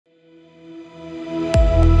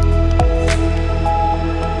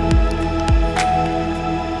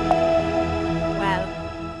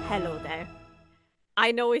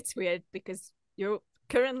I know it's weird because you're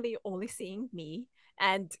currently only seeing me,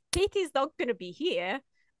 and Katie's not gonna be here.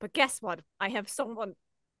 But guess what? I have someone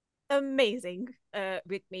amazing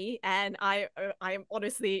with me, and I am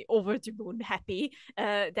honestly over the moon happy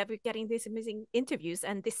that we're getting these amazing interviews,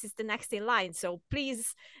 and this is the next in line. So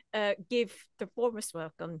please give the warmest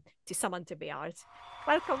welcome to Samantha Béart.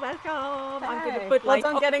 Welcome, welcome. I'm gonna put well like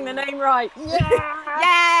done getting the name right. Yeah.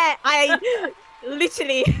 Yeah, I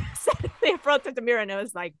literally sat in front of the mirror and I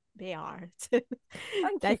was like, Béart.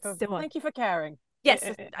 Thank you for caring. Yes,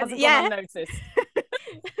 it hasn't yeah. gone unnoticed.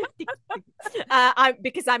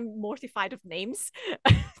 Because I'm mortified of names.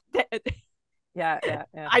 Yeah.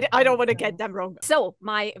 I don't want to get them wrong. So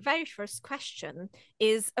my very first question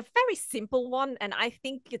is a very simple one, and I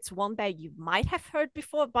think it's one that you might have heard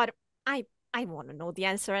before, but I want to know the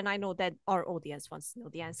answer, and I know that our audience wants to know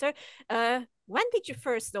the answer. When did you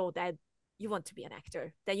first know that you want to be an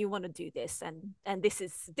actor, that you want to do this, and this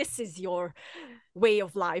is your way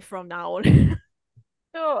of life from now on?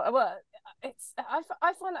 Sure. Well,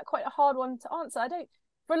 I find that quite a hard one to answer. I don't.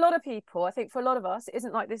 For a lot of people, I think for a lot of us, it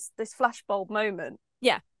isn't like this flashbulb moment.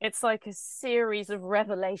 Yeah, it's like a series of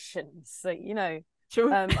revelations. So,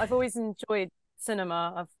 true. I've always enjoyed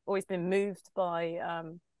cinema. I've always been moved by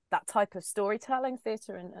that type of storytelling,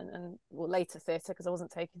 theatre, and well, later theatre, because I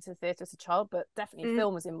wasn't taken to the theatre as a child, but definitely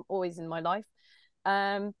film was always in my life.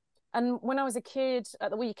 And when I was a kid,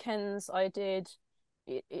 at the weekends, I did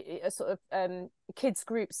a sort of kids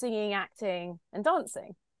group singing, acting, and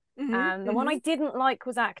dancing. And the one I didn't like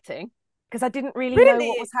was acting, because I didn't really know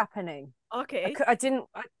what was happening. Okay. I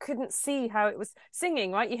couldn't see how it was.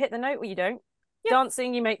 Singing, right? You hit the note or you don't. Yep.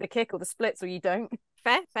 Dancing, you make the kick or the splits or you don't.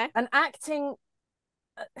 Fair. And acting,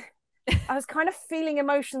 I was kind of feeling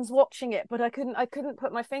emotions watching it, but I couldn't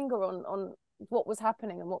put my finger on what was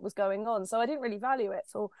happening and what was going on. So I didn't really value it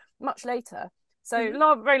till much later. So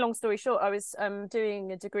very long story short, I was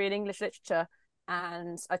doing a degree in English literature,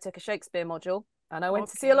 and I took a Shakespeare module, and I went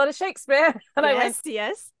to see a lot of Shakespeare. And I went,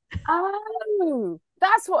 yes. Oh,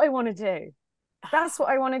 that's what I want to do. That's what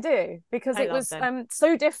I want to do, because it was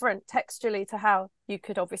so different textually to how you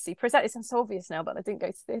could obviously present. It sounds so obvious now, but I didn't go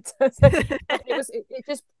to theatre. So it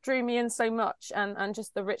just drew me in so much, and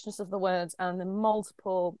just the richness of the words and the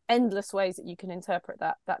multiple endless ways that you can interpret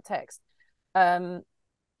that text.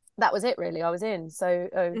 That was it, really. I was in. So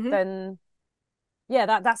then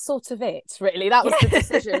that's sort of it, really. That was the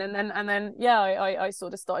decision. and then I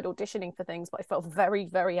sort of started auditioning for things, but I felt very,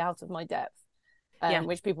 very out of my depth,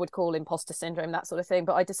 which people would call imposter syndrome, that sort of thing.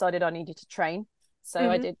 But I decided I needed to train,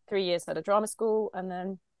 so I did 3 years at a drama school, and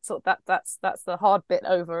then sort of that's the hard bit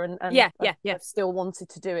over, and I've still wanted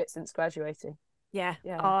to do it since graduating. Yeah.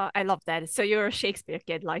 I love that. So you're a Shakespeare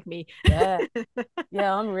kid like me. Yeah,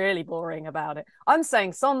 I'm really boring about it. I'm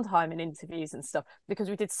saying Sondheim in interviews and stuff, because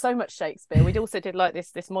we did so much Shakespeare. We also did like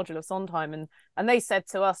this module of Sondheim, and they said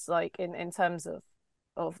to us, like, in terms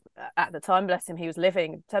of at the time, bless him, he was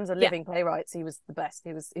living, in terms of living playwrights, he was the best.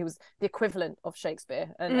 He was the equivalent of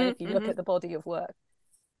Shakespeare. And if you look at the body of work,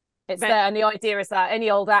 it's there. And the idea is that any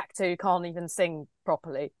old actor who can't even sing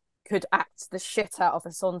properly could act the shit out of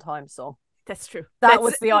a Sondheim song. That's true. That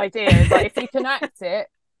was the idea. It's like, if you can act it,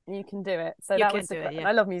 you can do it. So that was it.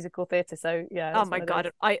 I love musical theatre. So yeah. Oh my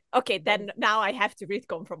God. Then now I have to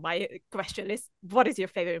retcon from my question list. What is your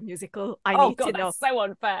favorite musical? I need to know. That's so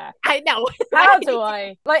unfair. I know. How do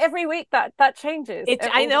I? Like, every week that changes.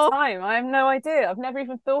 I know. Time. I have no idea. I've never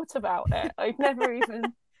even thought about it. I've never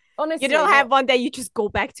even. Honestly, you don't have one that you just go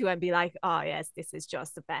back to and be like, oh yes, this is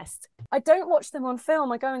just the best. I don't watch them on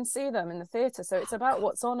film. I go and see them in the theatre, so it's about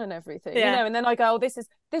what's on and everything, and then I go, oh, this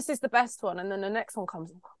is the best one, and then the next one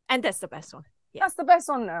comes, and that's the best one. That's the best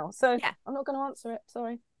one now. So I'm not going to answer it.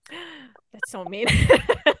 Sorry. That's so mean.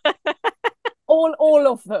 all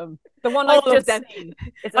of them. The one I've just seen.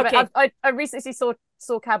 Okay. I recently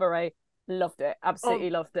saw Cabaret. Loved it.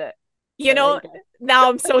 Absolutely loved it. You know, now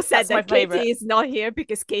I'm so sad that Katie is not here,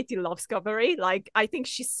 because Katie loves Cabaret. Like, I think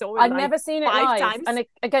she's so. I've never seen it 5 live, times. and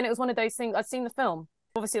again, it was one of those things. I've seen the film.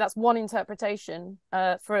 Obviously, that's one interpretation.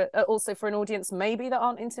 Also for an audience maybe that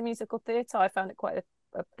aren't into musical theatre, I found it quite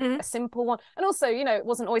a simple one. And also, it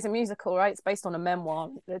wasn't always a musical, right? It's based on a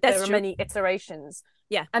memoir. There are many iterations.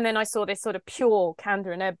 Yeah. And then I saw this sort of pure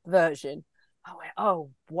Candour and Ebb version. I went,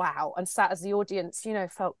 oh wow, and sat as the audience,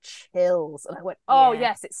 felt chills, and I went, oh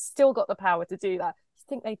yes, it's still got the power to do that. I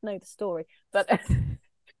think they'd know the story, but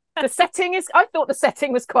the setting is. I thought the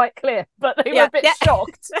setting was quite clear, but they were a bit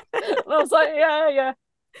shocked. And I was like, yeah,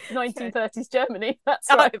 1930s Germany. That's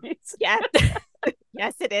right. Yeah,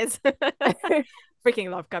 yes, it is.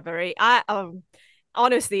 Freaking love Cabaret. I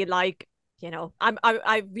honestly, like,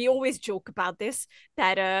 we always joke about this,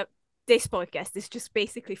 that this podcast is just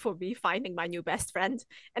basically for me finding my new best friend,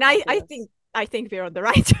 and I think we're on the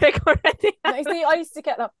right track already. See, I used to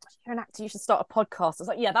get that, you're an actor, you should start a podcast. I was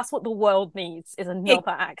like, yeah, that's what the world needs, is another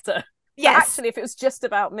actor. Yes. But actually, if it was just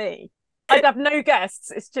about me, I'd have no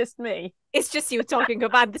guests. It's just me. It's just you talking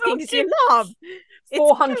about the things you love.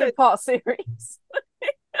 400-part series.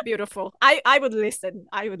 Beautiful. I would listen.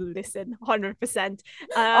 100%.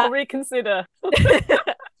 I'll reconsider.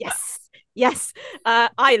 Yes.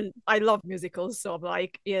 I love musicals, so I'm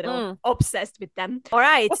like, obsessed with them. All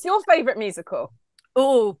right. What's your favorite musical?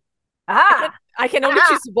 Oh, I can only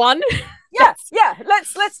choose one. Yeah.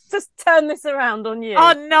 Let's just turn this around on you.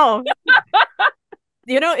 Oh no.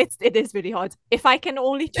 It is really hard. If I can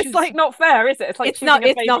only choose, it's like not fair, is it? It's like choosing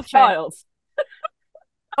a favorite child.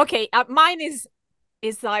 Okay, mine is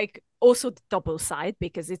like also the double side,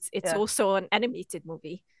 because it's also an animated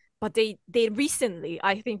movie. But they recently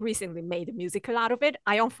made a musical out of it.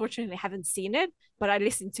 I unfortunately haven't seen it, but I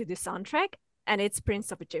listened to the soundtrack, and it's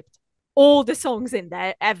Prince of Egypt. All the songs in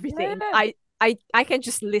there, everything. Yeah. I can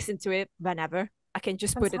just listen to it whenever. I can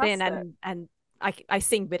just put it in and I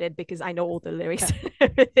sing with it because I know all the lyrics and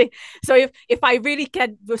everything. So if I really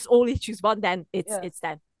can just only choose one, then it's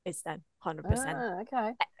then 100%.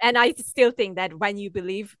 Okay. And I still think that When You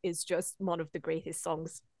Believe is just one of the greatest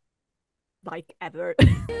songs like ever.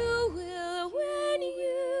 You will when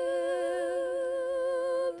you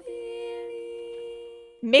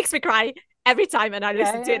believe. Makes me cry every time, and I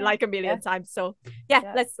listen to it like a million times. So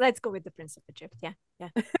let's go with the Prince of Egypt. Yeah.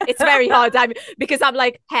 It's very hard because I'm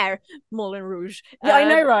like Hair, Moulin Rouge. I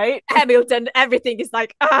know, right? Hamilton, everything is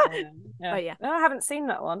like But no, I haven't seen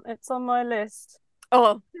that one. It's on my list.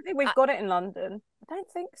 Oh, I think we've got it in London. I don't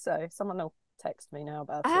think so. Someone will text me now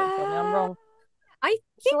about it. Tell me I'm wrong. I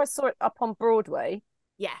saw it up on Broadway.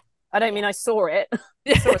 Yeah. I don't mean I saw it.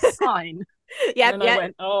 I saw a sign. I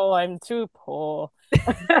went, oh, I'm too poor.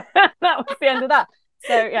 That was the end of that.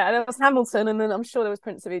 So there was Hamilton, and then I'm sure there was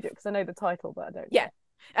Prince of Egypt because I know the title, but I don't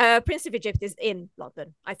know. Prince of Egypt is in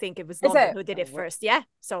London. I think it was London who did it first. Yeah,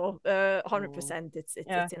 so 100% it's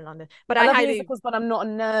in London. But I highly musicals, but I'm not a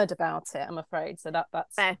nerd about it, I'm afraid. So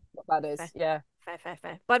that's fair. What that is. Fair.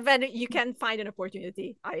 But when you can find an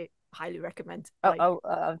opportunity, I highly recommend.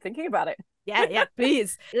 I'm thinking about it. Yeah,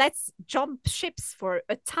 please. Let's jump ships for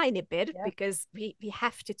a tiny bit because we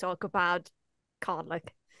have to talk about Karlach.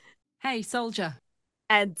 Hey, soldier.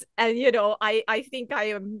 And I think I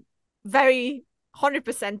am very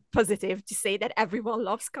 100% positive to say that everyone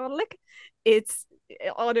loves Karlach. It's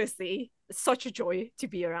honestly such a joy to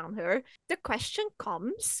be around her. The question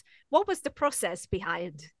comes, what was the process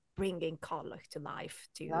behind bringing Karlach to life?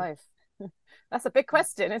 That's a big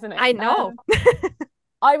question, isn't it? I know.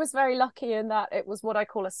 I was very lucky in that it was what I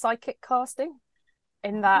call a psychic casting,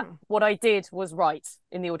 in that what I did was right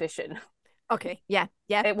in the audition. Okay, yeah.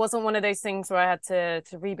 It wasn't one of those things where I had to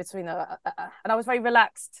read between the and I was very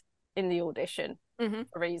relaxed in the audition for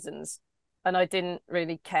reasons, and I didn't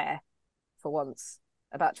really care for once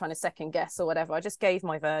about trying to second guess or whatever. I just gave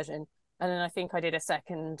my version, and then I think I did a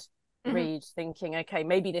second read thinking, okay,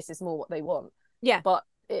 maybe this is more what they want. But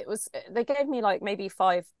they gave me like maybe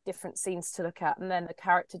 5 different scenes to look at, and then a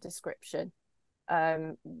character description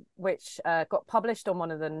which got published on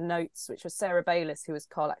one of the notes, which was Sarah Bayliss, who was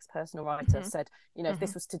Karlach's personal writer, said, if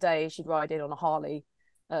this was today, she'd ride in on a Harley,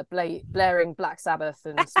 blaring Black Sabbath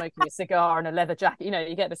and smoking a cigar and a leather jacket.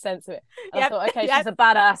 You get the sense of it. And I thought, okay, she's a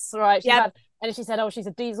badass, right? And she said, oh, she's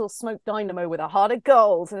a diesel smoke dynamo with a heart of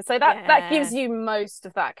gold. And so that gives you most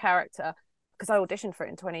of that character, because I auditioned for it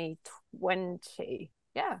in 2020.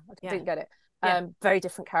 I didn't get it. Very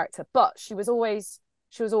different character, but she was always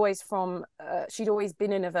from she'd always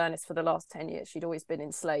been in Avernus for the last 10 years. She'd always been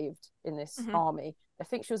enslaved in this army. I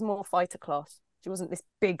think she was more fighter class. She wasn't this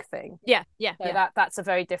big thing. That's a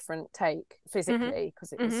very different take physically,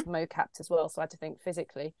 because it was mo-capped as well, so I had to think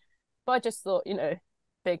physically. But I just thought,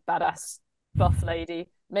 big badass buff lady,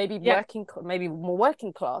 maybe more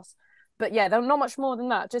working class. But there's not much more than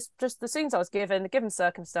that. Just the scenes I was given, the given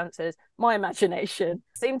circumstances, my imagination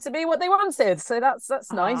seemed to be what they wanted. So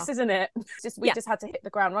that's nice, isn't it? We just had to hit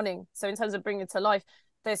the ground running. So in terms of bringing it to life,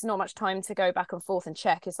 there's not much time to go back and forth and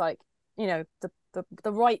check. It's like,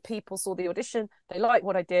 the right people saw the audition, they liked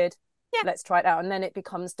what I did. Let's try it out. And then it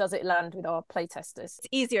becomes, does it land with our playtesters? It's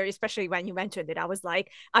easier, especially when you mentioned it. I was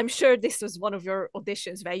like, I'm sure this was one of your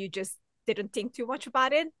auditions where you just didn't think too much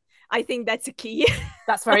about it. I think that's a key.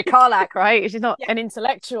 That's very Karlach, right? She's not an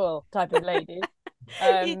intellectual type of lady.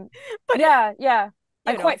 But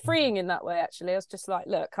quite freeing in that way, actually. I was just like,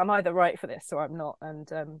 look, I'm either right for this or I'm not. And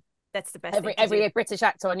That's the best thing to every do. British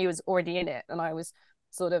actor I knew was already in it, and I was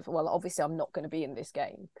sort of, well, obviously I'm not going to be in this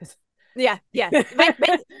game because yeah.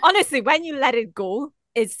 Honestly, when you let it go,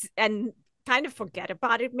 and kind of forget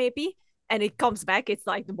about it maybe, and it comes back, it's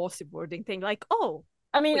like the most rewarding thing. Like, oh,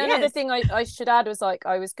 I mean, oh, another yes. thing I should add was like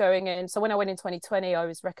I was going in. So when I went in 2020, I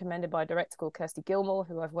was recommended by a director called Kirsty Gilmore,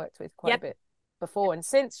 who I've worked with quite a bit before and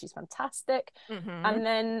since. She's fantastic. And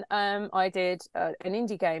then I did an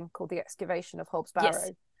indie game called The Excavation of Hobbs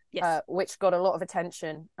Barrow, which got a lot of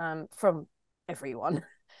attention from everyone,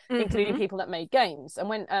 including people that made games. And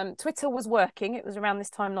when Twitter was working, it was around this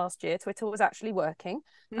time last year, Twitter was actually working,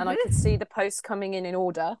 and I could see the posts coming in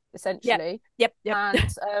order, essentially. Yep.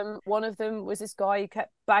 And one of them was this guy who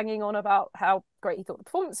kept banging on about how great he thought the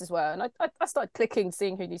performances were. And I started clicking,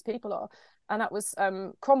 seeing who these people are. And that was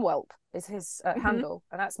Cromwell is his handle.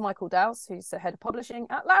 And that's Michael Dowse, who's the head of publishing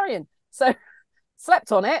at Larian. So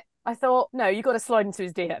slept on it. I thought, no, you got to slide into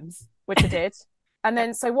his DMs, which I did. And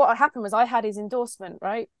then, so what happened was I had his endorsement,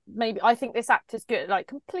 right? Maybe I think this actor's good, like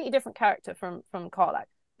completely different character from Karlach.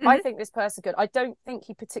 I think this person's good. I don't think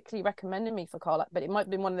he particularly recommended me for Karlach, but it might have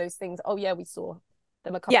been one of those things. Oh yeah, we saw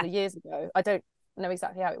them a couple of years ago. I don't know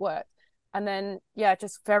exactly how it worked. And then,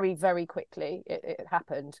 just very, very quickly it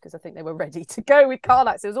happened because I think they were ready to go with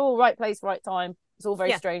Karlach. So it was all right place, right time. It's all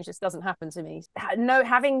very strange. This doesn't happen to me. No,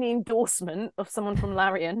 having the endorsement of someone from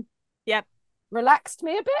Larian, relaxed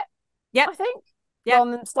me a bit. I think.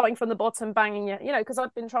 Rather than starting from the bottom, banging it, because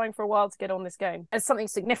I've been trying for a while to get on this game as something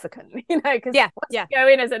significant, because once you go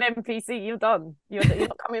in as an NPC, you're done. You're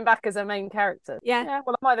not coming back as a main character.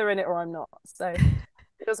 Well, I'm either in it or I'm not. So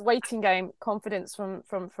it was a waiting game, confidence from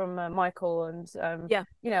Michael, and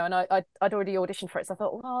and I'd already auditioned for it, so I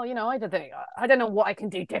thought, well, I don't know what I can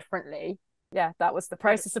do differently. That was the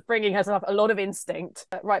process of bringing us up. A lot of instinct,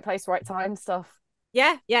 right place, right time stuff.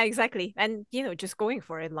 Yeah, exactly. And just going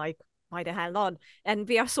for it, like, why the hell not? And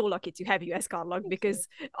we are so lucky to have you as Karlach, because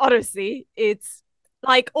honestly, it's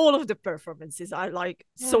like all of the performances are like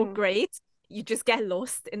so great. You just get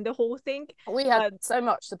lost in the whole thing. We had so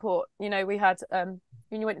much support. We had when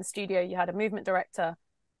you went in the studio, you had a movement director,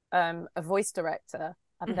 a voice director,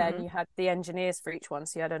 and then you had the engineers for each one.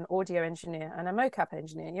 So you had an audio engineer and a mocap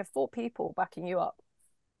engineer, and you have 4 people backing you up,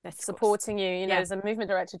 supporting you. There's a movement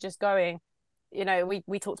director just going.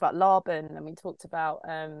 We talked about Laban, and we talked about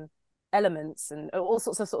elements and all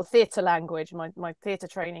sorts of sort of theatre language. My theatre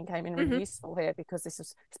training came in really useful here, because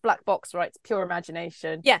it's black box, right? It's pure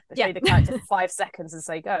imagination. They show you the character for 5 seconds and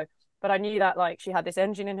say go. But I knew that, like, she had this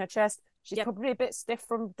engine in her chest. She's probably a bit stiff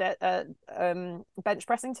from bench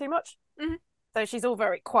pressing too much. So she's all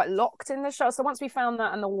quite locked in the shot. So once we found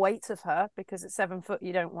that, and the weight of her, because at 7 foot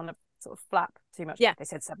you don't want to sort of flap too much. They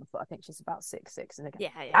said 7 foot. I think she's about 6'6", and they go,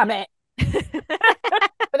 damn it.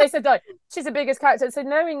 But they said, no, she's the biggest character. So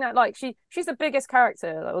knowing that, like, she's the biggest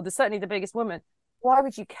character, or certainly the biggest woman, why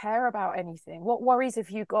would you care about anything? What worries have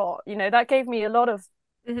you got? That gave me a lot of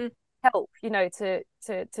help, to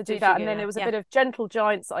do that. And then there was a bit of Gentle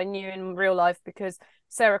Giants that I knew in real life, because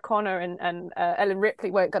Sarah Connor and Ellen Ripley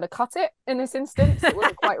weren't going to cut it in this instance. It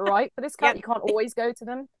wasn't quite right for this character. You can't always go to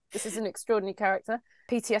them. This is an extraordinary character.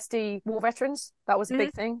 PTSD war veterans, that was a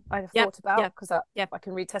big thing I thought about, because I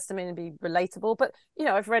can read testimony and be relatable. But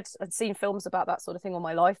I've read and seen films about that sort of thing all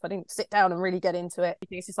my life. I didn't sit down and really get into it.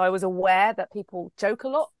 It's just I was aware that people joke a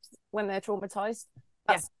lot when they're traumatized.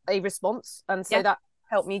 That's a response, and so that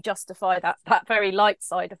helped me justify that very light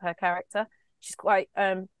side of her character. She's quite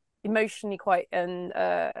emotionally quite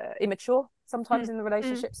immature sometimes in the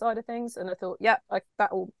relationship side of things, and I thought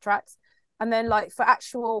that all tracks. And then, like, for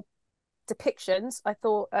actual depictions, I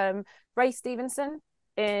thought Ray Stevenson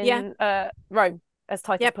in Rome as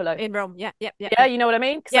Titus Pullo in Rome. You know what I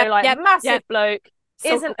mean? So massive bloke,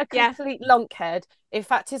 so isn't a complete lunkhead. In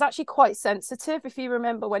fact, he's actually quite sensitive. If you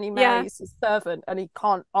remember when he marries his servant and he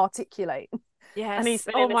can't articulate, and he's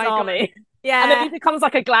been in the army. And then he becomes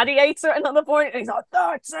like a gladiator at another point, and he's like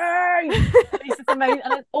 13. And he's just amazing.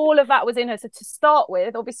 And then all of that was in her. So to start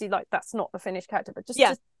with, obviously, like, that's not the finished character, but just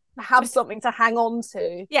have something to hang on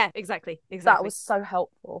to. Exactly. That was so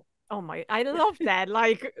helpful. Oh my, I love that.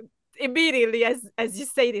 Like, immediately as you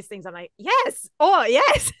say these things, I'm like, yes,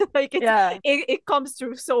 like it comes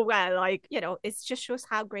through so well. Like, it just shows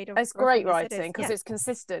how great it's great writing, because it's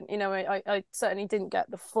consistent. I certainly didn't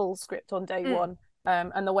get the full script on day one,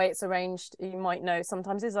 and the way it's arranged, you might know,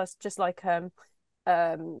 sometimes is just like an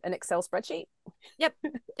Excel spreadsheet. Yep.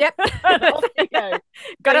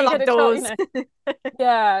 Gotta love those.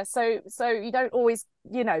 So you don't always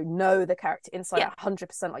know the character inside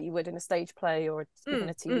 100% like you would in a stage play or even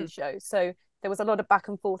a TV show. So there was a lot of back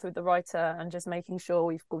and forth with the writer and just making sure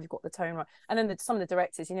we've got the tone right. And then some of the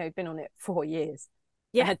directors, had been on it 4 years.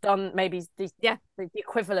 Yeah, had done maybe the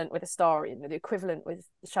equivalent with Astarion, the equivalent with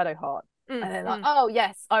Shadowheart, and they're like, oh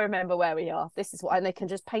yes, I remember where we are. This is what, and they can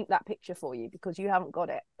just paint that picture for you because you haven't got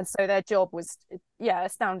it. And so their job was,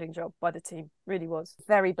 astounding job by the team. Really was.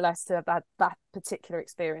 Very blessed to have had that particular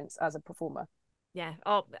experience as a performer. Yeah.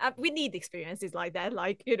 Oh, we need experiences like that.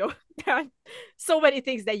 Like, there are so many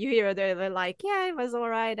things that you hear. They're like, yeah, it was all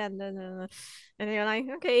right, and then you're like,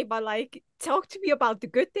 okay, but like, talk to me about the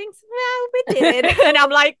good things. Well, we did it, and I'm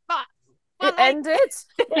like, it ended.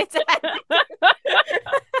 It's ended.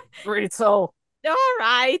 Brutal. All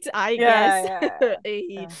right, I guess.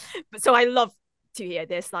 Yeah. So I love to hear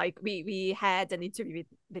this. Like, we had an interview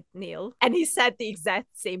with Neil, and he said the exact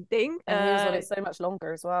same thing. And he was on it so much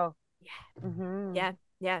longer as well. Yeah. Mm-hmm.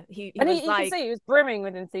 Yeah. He and was you can see he was brimming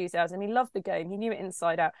with enthusiasm. He loved the game. He knew it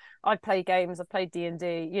inside out. I'd play games. I played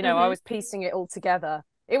D&D. I was piecing it all together.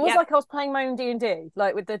 It was like I was playing my own D&D,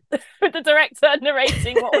 like with the with the director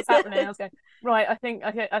narrating what was happening. I was going, right, I think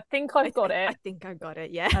I've got it. I think I got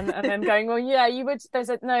it. Yeah. And then going, well, yeah, you would. There's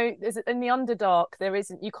in the Underdark. There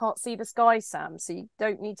isn't. You can't see the sky, Sam. So you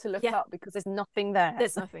don't need to look up because there's nothing there.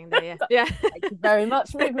 There's nothing there. Yeah. Yeah. Thank you very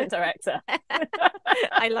much, movement director.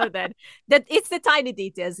 I love that. That it's the tiny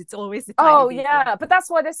details. It's always the tiny details. Yeah, but that's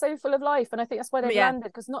why they're so full of life, and I think that's why they've landed.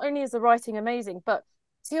 Because not only is the writing amazing, but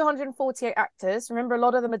 248 actors. Remember, a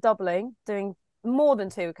lot of them are doubling, doing more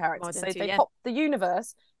than 2 characters. The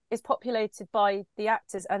universe is populated by the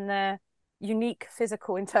actors and their unique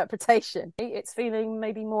physical interpretation. It's feeling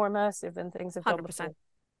maybe more immersive than things have done 100%. Before.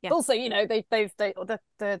 Yeah. Also,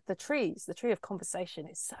 the tree of conversation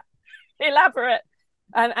is so elaborate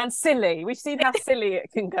and silly. We've seen how silly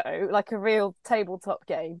it can go, like a real tabletop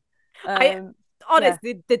game.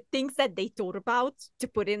 Honestly, the things that they thought about to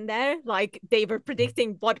put in there, like they were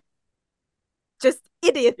predicting what just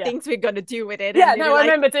idiot things we're gonna do with it. Yeah, I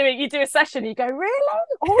remember you do a session, you go,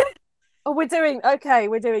 really? Oh, we're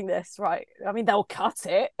doing this, right? I mean, they'll cut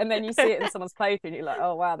it, and then you see it in someone's playthrough, and you're like,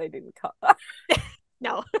 oh wow, they didn't cut that.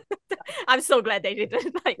 No, I'm so glad they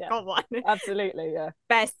didn't. Come on. Absolutely, yeah.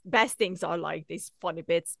 Best things are like these funny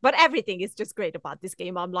bits, but everything is just great about this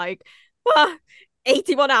game. I'm like,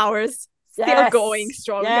 81 hours. Still going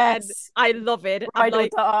strong, and I love it. Ride or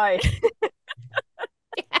die.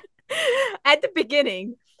 At the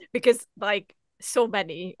beginning, because like so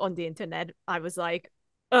many on the internet, I was like,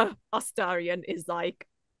 Astarion is like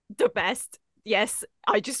the best. Yes,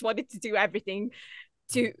 I just wanted to do everything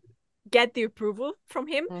to get the approval from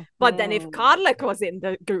him. But then if Karlach was in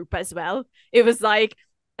the group as well, it was like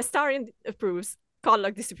Astarion approves,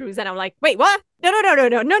 Karlach disapproves, and I'm like, wait, what? No.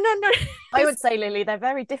 I would say, Lily, they're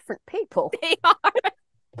very different people. They are.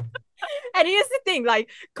 And here's the thing, like,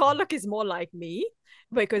 Karlach is more like me,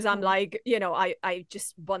 because I'm like, I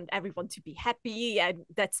just want everyone to be happy, and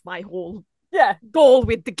that's my whole goal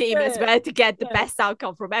with the game as well, to get the best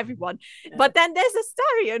outcome from everyone. But then there's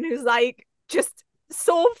Astarion who's like just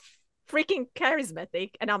so freaking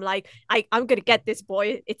charismatic, and I'm like, I'm gonna get this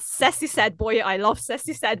boy. It's sassy sad boy. I love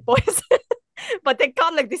sassy sad boys. But they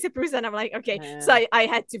can't like disapprove, and I'm like, okay. So I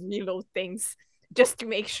had to reload things just to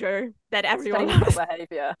make sure that everyone knows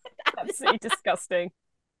behavior. Absolutely disgusting.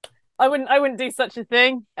 I wouldn't do such a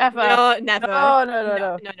thing ever. No,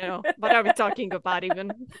 never. No. What are we talking about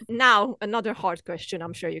even? Now, another hard question.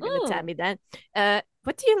 I'm sure you're gonna tell me then.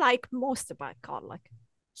 What do you like most about Karlach?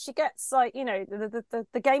 She gets like,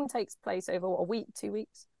 the game takes place over a week, 2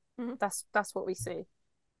 weeks. Mm-hmm. That's what we see,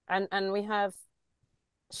 and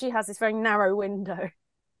she has this very narrow window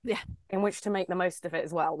in which to make the most of it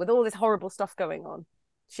as well. With all this horrible stuff going on,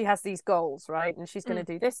 she has these goals, right? And she's going to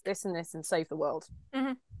do this and this and save the world.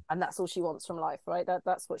 Mm-hmm. And that's all she wants from life, right?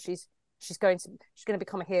 That's what she's going to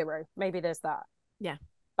become a hero. Maybe there's that. Yeah.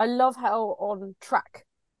 I love how on track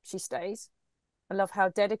she stays. I love how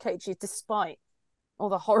dedicated she is despite all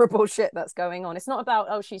the horrible shit that's going on. It's not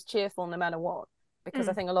about, she's cheerful no matter what, because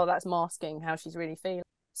I think a lot of that's masking how she's really feeling.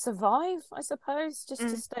 Survive, I suppose, just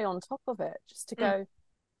to stay on top of it, just to go,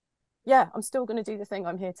 I'm still going to do the thing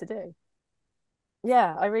I'm here to do.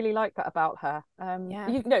 Yeah, I really like that about her.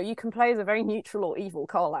 You can play as a very neutral or evil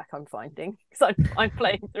Karlach, I'm finding, because I'm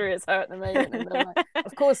playing through as her at the moment, and I'm like,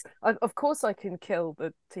 of course I can kill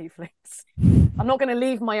the tieflings. I'm not going to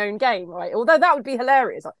leave my own game, right? Although that would be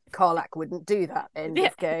hilarious. Karlach wouldn't do that. End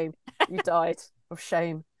of game. You died of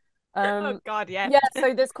shame. Oh God, yeah.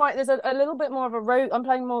 So there's a little bit more of a rogue. I'm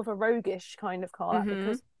playing more of a roguish kind of Karlach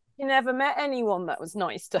because You never met anyone that was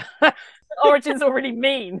nice to her. Origin's already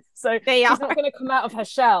mean, so she's not going to come out of her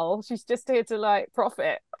shell. She's just here to like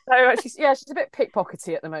profit. So she's a bit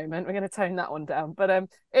pickpockety at the moment. We're going to tone that one down, but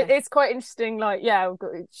it's quite interesting. Like,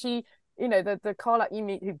 she, the Karlach you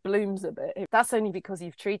meet who blooms a bit. That's only because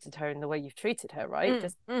you've treated her in the way you've treated her, right?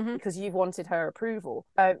 Just because you've wanted her approval.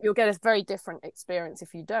 You'll get a very different experience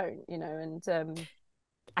if you don't, and.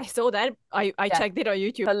 I saw that. I checked it on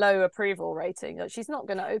YouTube. A low approval rating. Like, she's not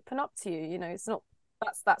going to open up to you. It's not.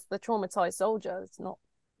 That's the traumatized soldier. It's not.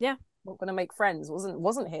 Yeah. Not going to make friends.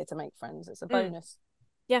 Wasn't here to make friends. It's a bonus.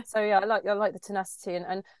 Yeah. So I like the tenacity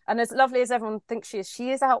and as lovely as everyone thinks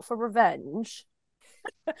she is out for revenge,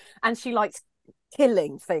 and she likes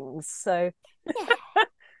killing things. So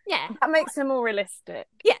yeah, that makes her more realistic.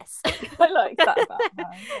 Yes, I like that about her.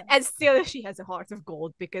 Yeah. And still, she has a heart of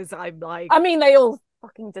gold because I'm like. I mean, they all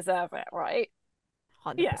fucking deserve it, right?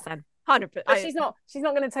 100%. 100%. But she's not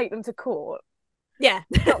going to take them to court. Yeah.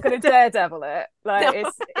 She's not going to daredevil it. Like,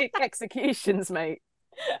 no. It's executions, mate.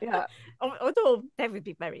 Yeah. Although that would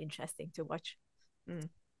be very interesting to watch.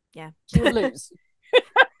 Yeah. She would lose.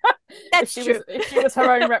 That's true. If she was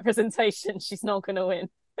her own representation, she's not going to win.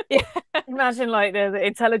 Yeah. Imagine like the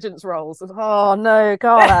intelligence rolls. Oh no,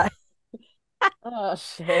 God. Oh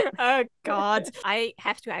shit. Oh God. I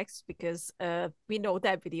have to ask because we know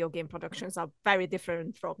that video game productions are very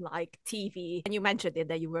different from like TV, and you mentioned it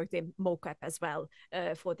that you worked in mocap as well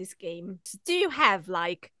for this game. So do you have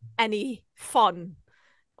like any fun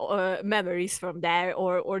memories from there,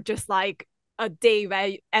 or just like a day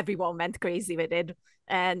where everyone went crazy with it?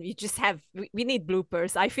 And we just have we need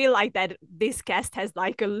bloopers. I feel like that this cast has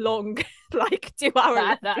like a long like 2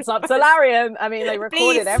 hour that's up to Larian. I mean, they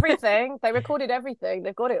recorded everything.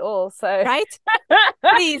 They've got it all, so right.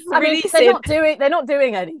 Please release it. They're not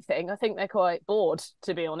doing anything. I think they're quite bored,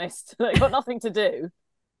 to be honest. They've got nothing to do.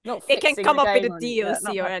 They can come up with a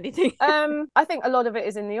DLC or anything. I think a lot of it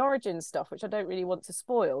is in the origin stuff, which I don't really want to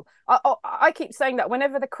spoil. I keep saying that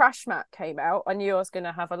whenever the crash map came out, I knew I was going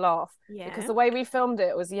to have a laugh. Yeah. Because the way we filmed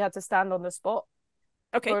it was you had to stand on the spot.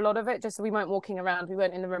 Okay. For a lot of it, just so we weren't walking around. We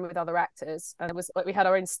weren't in the room with other actors, and it was like we had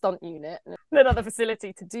our own stunt unit and another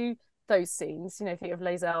facility to do those scenes. Think of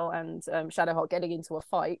Lae'zel and Shadowheart getting into a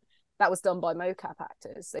fight. That was done by mocap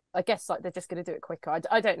actors. So I guess like they're just going to do it quicker.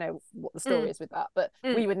 I don't know what the story is with that, but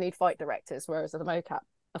we would need fight directors, whereas a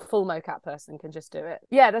full mocap person can just do it.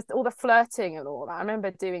 Yeah, there's all the flirting and all that. I remember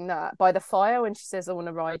doing that by the fire when she says, "I want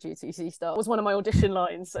to ride you to see Star." It was one of my audition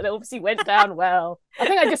lines, and it obviously went down well. I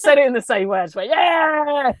think I just said it in the same words, but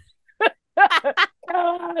yeah.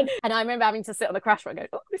 And I remember having to sit on the crash and go,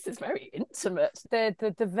 "Oh, this is very intimate."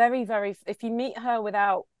 The very, very. If you meet her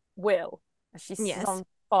without Will, she's on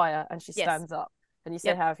fire and she stands up and you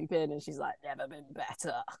say, "How have you been?" and she's like, "Never been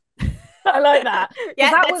better." I like that.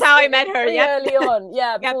 Yeah, that's how I met her. Yeah, early on.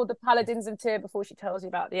 Yeah, before the Paladins of Tyr, before she tells you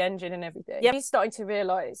about the engine and everything. She's starting to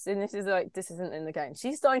realise, and this isn't in the game.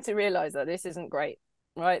 She's starting to realise that this isn't great,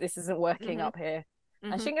 right? This isn't working up here.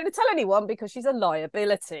 And she ain't going to tell anyone because she's a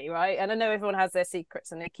liability, right? And I know everyone has their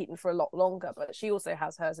secrets and they keep them for a lot longer, but she also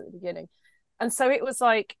has hers at the beginning. And so it was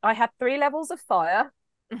like I had 3 levels of fire.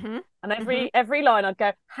 And every line I'd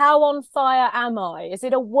go, "How on fire am I? Is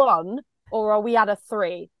it a 1 or are we at a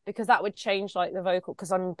 3?" Because that would change like the vocal,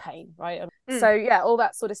 because I'm in pain, right? So yeah, all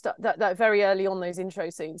that sort of stuff. That very early on, those intro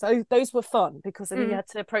scenes, those were fun because then you had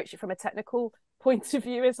to approach it from a technical point of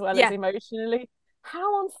view as well as emotionally.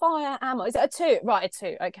 How on fire am I? Is it a 2? Right, a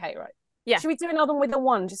 2. Okay, right. Yeah. Should we do another one with a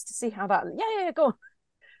 1 just to see how that? Yeah, go on.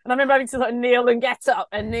 And I remember having to like kneel and get up,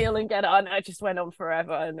 and it just went on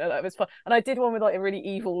forever, and it was fun. And I did one with like a really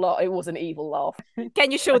evil laugh. It was an evil laugh. Can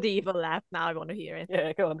you show the evil laugh now? I want to hear it.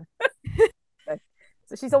 Yeah, go on. Okay.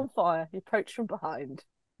 So she's on fire. You approach from behind.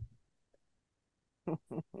 A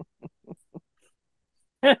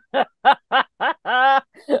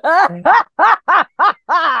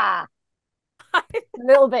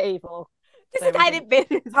little bit evil. Just a tiny bit.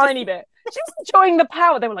 Tiny bit. She was enjoying the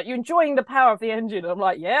power. They were like, "You're enjoying the power of the engine." I'm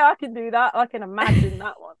like, "Yeah, I can do that. I can imagine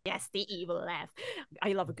that one." Yes, the evil laugh.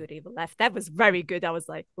 I love a good evil laugh. That was very good. I was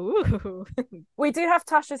like, ooh. We do have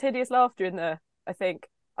Tasha's hideous laughter in there, I think.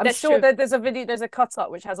 I'm sure true. That there's a cut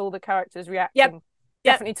up which has all the characters reacting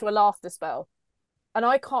definitely to a laughter spell. And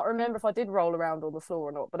I can't remember if I did roll around on the floor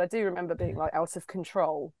or not, but I do remember being like out of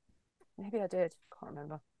control. Maybe I did. Can't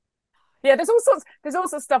remember. Yeah, there's all sorts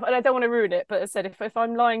of stuff, and I don't want to ruin it, but as I said, if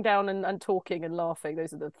I'm lying down and talking and laughing,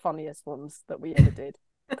 those are the funniest ones that we ever did,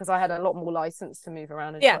 because I had a lot more license to move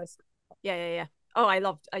around and try. Yeah.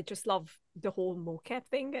 I just love the whole mocap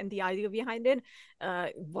thing and the idea behind it.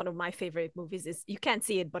 One of my favorite movies is, you can't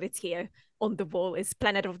see it, but it's here on the wall, is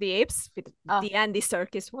Planet of the Apes with the Andy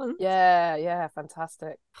Serkis one. Yeah,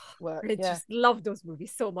 fantastic work. I just love those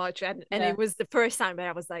movies so much, and it was the first time where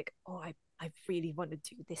I was like, oh, I really want to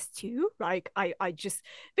do this too. Like I just,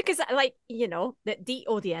 because like, you know, the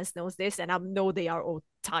audience knows this, and I know they are all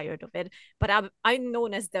tired of it, but I'm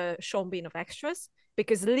known as the Sean Bean of extras,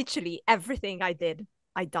 because literally everything I did,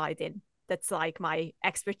 I died in. That's like my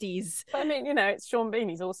expertise. I mean, you know, it's Sean Bean,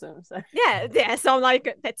 he's awesome. So yeah. So I'm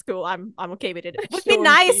like, that's cool. I'm okay with it. It would be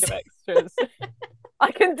nice.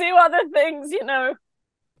 I can do other things, you know.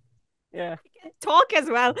 Yeah. Talk as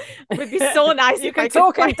well. It would be so nice. You can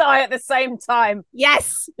talk and die at the same time.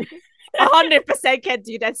 Yes. 100% can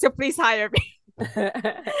do that. So please hire me.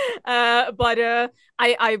 But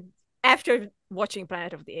I after watching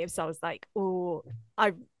Planet of the Apes, I was like, oh,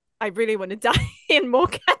 I really want to die in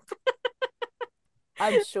mocap.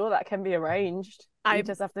 I'm sure that can be arranged. You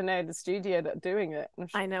just have to know the studio that's doing it.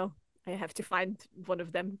 I know. I have to find one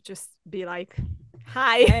of them. Just be like,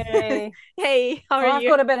 hi. Hey. Hey, how are you?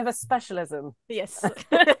 I've got a bit of a specialism. Yes.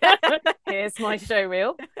 Here's my show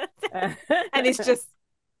reel. And it's just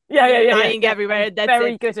lying everywhere. That's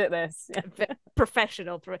very good at this.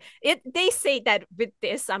 Professional. They say that with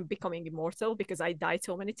this, I'm becoming immortal because I died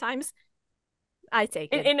so many times. I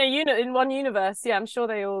take it in one universe. Yeah, I'm sure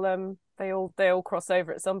they all cross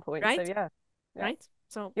over at some point. Right? So yeah. Right.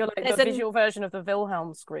 So you're like the visual version of the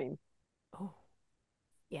Wilhelm scream. Oh,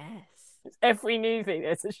 yes. It's every movie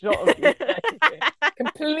there's a shot of you.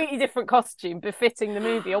 Completely different costume befitting the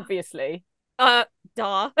movie, obviously. Duh.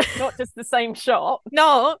 Not just the same shot.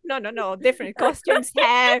 No. Different costumes,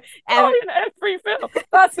 hair. In every film.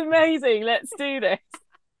 That's amazing. Let's do this.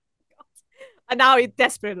 And now I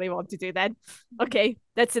desperately want to do that. Okay,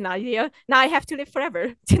 that's an idea. Now I have to live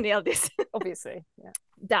forever to nail this. Obviously, yeah.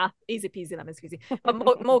 Duh, easy peasy lemon squeezy. But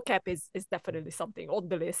mocap is definitely something on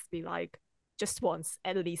the list. Be like, just once,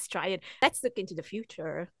 at least try it. Let's look into the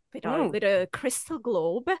future with our little crystal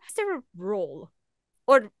globe. Is there a role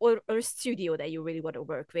or a studio that you really want to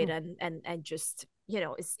work with, and just, you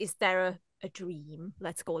know, is there a dream,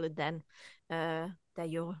 let's call it then, that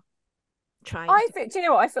you're trying? Do you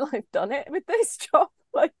know what? I feel like I've done it with this job.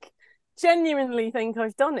 Like, genuinely think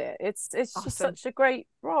I've done it. It's awesome. Just such a great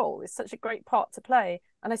role. It's such a great part to play,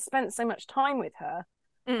 and I spent so much time with her.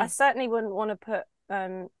 I certainly wouldn't want to put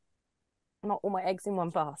not all my eggs in one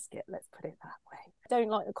basket, let's put it that way. I don't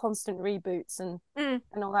like the constant reboots and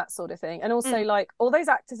all that sort of thing. And also, like, all those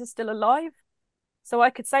actors are still alive, so I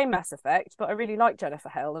could say Mass Effect, but I really like Jennifer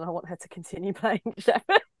Hale and I want her to continue playing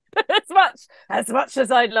Shepard. as much as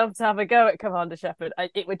I'd love to have a go at Commander Shepard,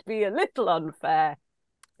 it would be a little unfair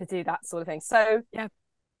to do that sort of thing. So yeah,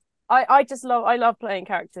 I love playing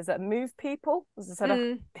characters that move people. As I said,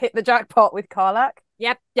 I hit the jackpot with Karlach.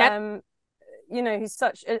 Yep. You know, who's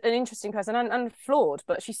such an interesting person and flawed,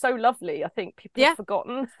 but she's so lovely. I think people have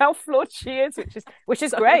forgotten how flawed she is, which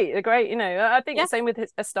is great. You know, I think the same with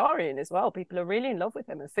Astarion as well. People are really in love with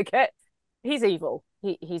him and forget he's evil.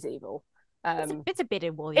 He's evil. It's a bit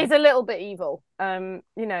evil. He's a little bit evil. You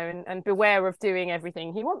know, and beware of doing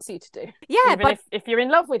everything he wants you to do. Yeah, even if you're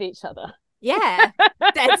in love with each other. Yeah,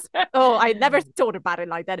 that's I never thought about it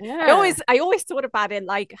like that. Yeah. I always thought about it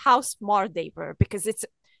like how smart they were, because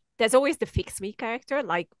there's always the fix me character,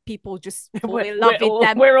 like people just fall in love with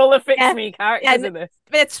them. We're all the fix me characters in this.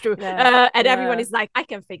 That's true. And everyone is like, I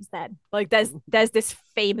can fix that. Like there's this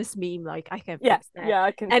famous meme, like, I can fix that. Yeah,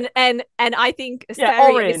 I can. And I think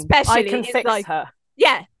Orin, especially I can fix like, her.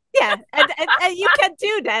 Yeah. and you can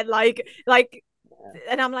do that, like,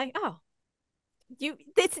 and I'm like, oh,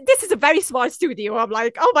 this is a very smart studio. I'm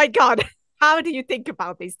like, oh my god, how do you think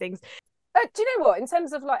about these things? Do you know what? In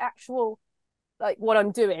terms of like actual, like what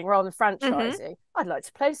I'm doing rather than franchising, I'd like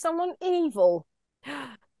to play someone evil.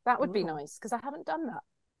 That would be nice, because I haven't done that.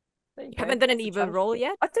 You haven't done an evil role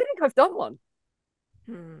yet? I don't think I've done one.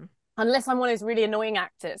 Unless I'm one of those really annoying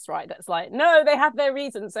actors, right? That's like, no, they have their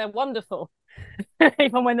reasons. They're wonderful,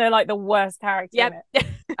 even when they're like the worst character in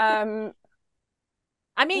it.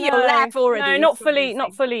 I mean, you laugh already. No, not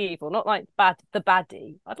fully evil. Not like the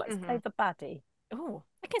baddie. I'd like to play the baddie. Oh,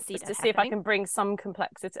 I can see that. To see if I can bring some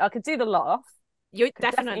complexity. I could do the laugh. You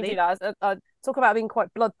definitely do that. I talk about being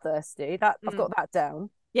quite bloodthirsty. That I've got that down.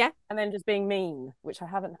 Yeah, and then just being mean, which I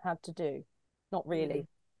haven't had to do. Not really.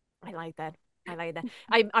 I like that.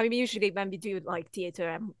 I'm usually, when we do like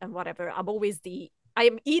theater and whatever, I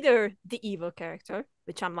am either the evil character,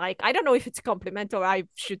 which I'm like, I don't know if it's a compliment or I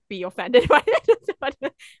should be offended by it. But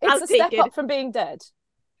it's a step up from being dead.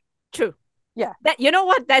 True. Yeah. That, you know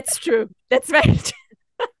what? That's true. That's very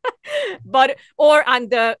true. But or I'm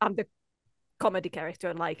the comedy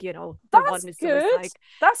character, like, you know, the one who's always good. like,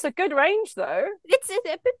 That's a good range though. it's a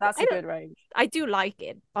bit, That's a good range. I do like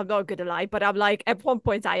it. I'm not gonna lie, but I'm like, at one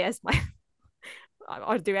point I asked my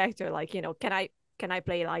our director, like, you know, can I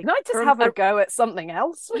play like, can I just have a go at something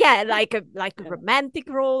else? Yeah, like a romantic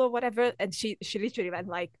role or whatever. And she literally went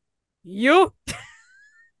like, you.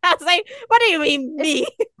 I was like, what do you mean me?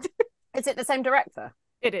 Is it the same director?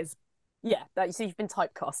 It is. Yeah, that you see, you've been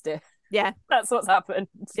typecasted. Yeah, that's what's happened.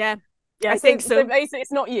 Yeah, yeah. I think so. So basically,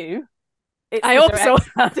 it's not you. It's I hope so.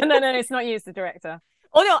 no, it's not you. It's the director.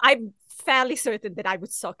 Oh no, I'm fairly certain that I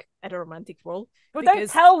would suck at a romantic role. Well, don't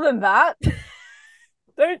tell them that.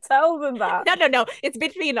 Don't tell them that. No. It's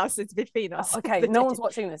between us. It's between us. Oh, okay, no one's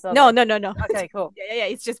watching this. No. Okay, cool. Yeah.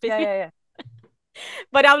 It's just between. Yeah.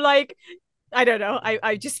 But I'm like, I don't know.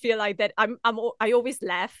 I just feel like that. I always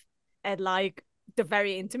laugh at like the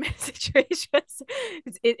very intimate situations.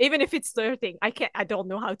 Even if it's flirting, I don't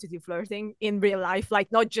know how to do flirting in real life.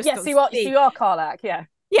 Like, not just. Yes, you are Karlach. Yeah.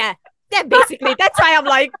 Yeah. Basically, that's why I'm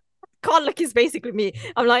like, Karlach is basically me.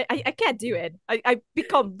 I'm like, I can't do it. I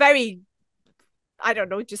become very, I don't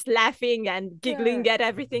know, just laughing and giggling at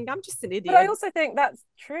everything. I'm just an idiot. But I also think that's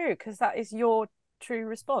true, because that is your true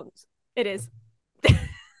response. It is.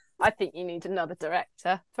 I think you need another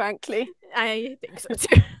director, frankly. I think so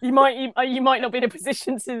too. you might not be in a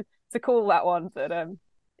position to call that one, but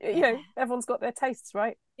you know, everyone's got their tastes,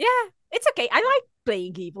 right? Yeah, it's okay. I like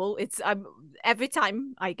playing evil. It's every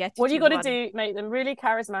time I get what you got to do, make them really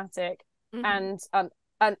charismatic and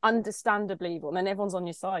understandably evil, and then everyone's on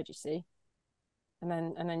your side, you see, and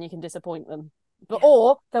then you can disappoint them. But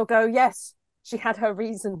or they'll go, yes, she had her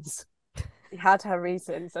reasons. She had her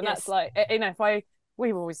reasons, and that's like, you know,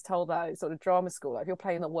 we were always told that at sort of drama school, like, if you're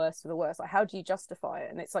playing the worst of the worst, like, how do you justify it?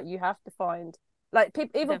 And it's like, you have to find, like,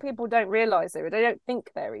 evil people don't realize they don't think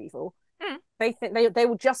they're evil. They think they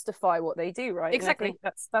will justify what they do, right? Exactly.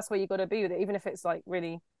 That's where you got to be with it, even if it's like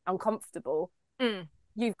really uncomfortable.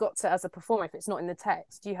 You've got to, as a performer, if it's not in the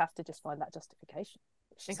text, you have to just find that justification,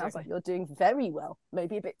 which sounds like you're doing very well,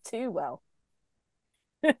 maybe a bit too well.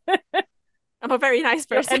 I'm a very nice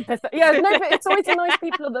person. Yeah, no, but it's always the nice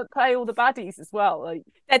people that play all the baddies as well. Like,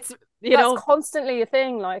 that's constantly a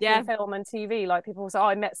thing. Like, in film and TV, like, people say, "Oh,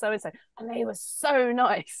 I met so and so, and they were so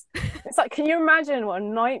nice." It's like, can you imagine what a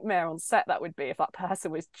nightmare on set that would be if that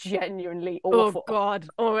person was genuinely awful? Oh God!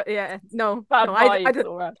 Oh yeah, no, Bad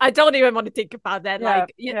I don't even want to think about that.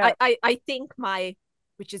 Yeah, like, I think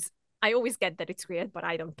which is, I always get that it's weird, but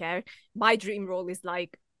I don't care. My dream role is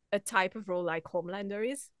like a type of role like Homelander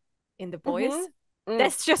is in The Boys.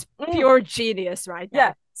 That's just pure genius, right?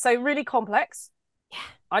 Yeah, so really complex. Yeah,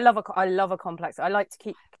 I love a complex. I like to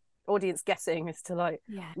keep audience guessing as to like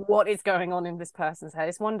what is going on in this person's head.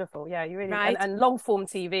 It's wonderful. Yeah, you really and long form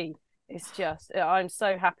TV is just, I'm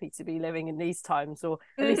so happy to be living in these times, or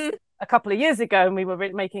at least a couple of years ago, and we were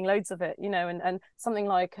making loads of it, you know, and something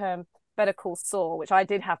like Better Call Saul, which I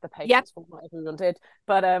did have the patience for, not everyone did,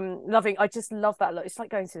 but I just love that. Look, it's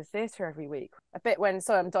like going to the theatre every week. A bit when,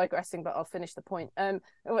 sorry, I'm digressing, but I'll finish the point.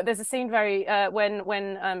 There's a scene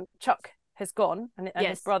when Chuck has gone, and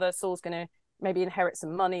his brother Saul's going to maybe inherit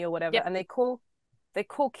some money or whatever, and they call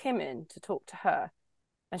Kim in to talk to her,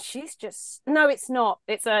 and she's just, no, it's not,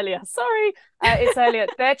 it's earlier, sorry, it's earlier.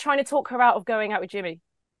 They're trying to talk her out of going out with Jimmy.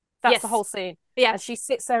 That's the whole scene. Yeah, and she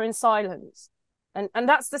sits there in silence. And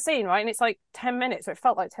that's the scene, right? And it's like 10 minutes, or it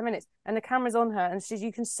felt like 10 minutes, and the camera's on her, and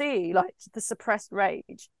you can see like the suppressed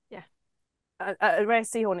rage. Yeah. Rhea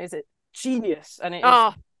Seehorn is a genius, and it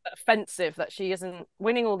is offensive that she isn't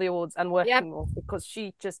winning all the awards and working more, because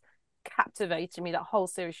she just captivated me that whole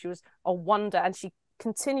series. She was a wonder, and she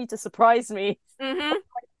continued to surprise me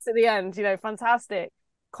to the end. You know, fantastic,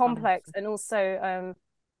 complex, and also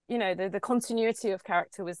you know, the continuity of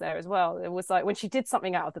character was there as well. It was like when she did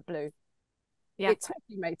something out of the blue, it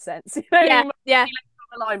totally made sense. You know,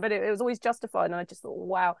 line, but it was always justified, and I just thought,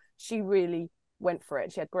 wow, she really went for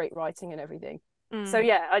it. She had great writing and everything. So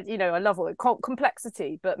yeah, I love all the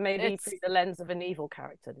complexity, but maybe through the lens of an evil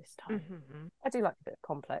character this time. I do like a bit of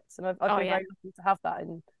complex, and I've been very lucky to have that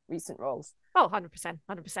in recent roles. 100%.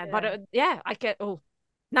 But I get.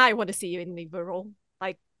 Now I want to see you in an evil role.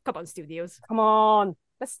 Like, come on, studios, come on,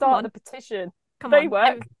 let's start the petition. Come on,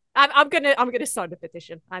 work. I'm gonna start the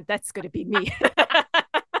petition, and that's gonna be me.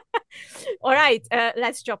 All right,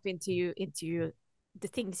 let's jump into the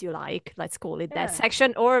things you like, let's call it that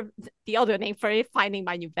section, or the other name for it, finding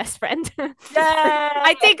my new best friend.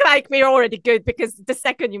 I think like we're already good, because the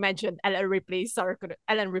second you mentioned Ellen Ripley,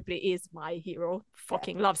 Ellen Ripley is my hero.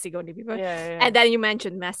 Fucking love Sigourney Weaver. And then you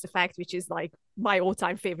mentioned Mass Effect, which is like my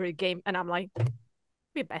all-time favorite game, and I'm like,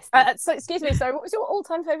 we're best. So excuse me, sorry, what was your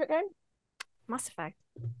all-time favorite game? Mass Effect.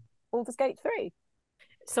 Baldur's Gate 3.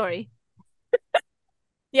 Sorry.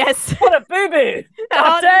 Yes. What a boo-boo!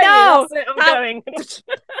 Oh no! That's it, I'm going.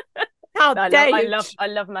 How dare you! I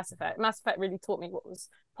love Mass Effect. Mass Effect really taught me what was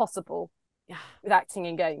possible with acting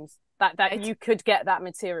in games. That you could get that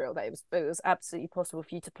material. That it was absolutely possible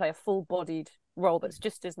for you to play a full-bodied role that's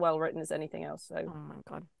just as well written as anything else. So, oh my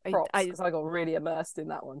god, props, because I got really immersed in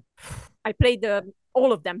that one. I played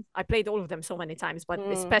all of them. I played all of them so many times, but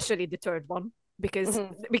especially the third one, because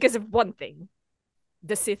of one thing.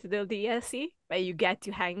 The Citadel DLC, where you get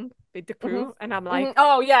to hang with the crew, and I'm like,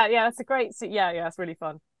 oh yeah, it's a great, it's really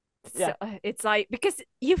fun. So, it's like, because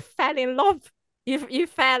you fell in love, you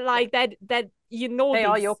felt like that you know they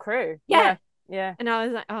are your crew. Yeah. And I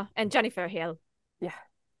was like, oh, and Jennifer Hill. Yeah.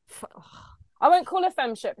 I won't call her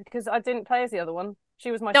femship because I didn't play as the other one. She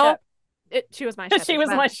was my shep. She was my shep. She was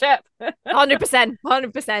my shep.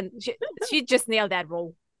 100%. She just nailed that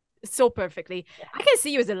role so perfectly. I can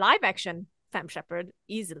see you as a live action femme shepherd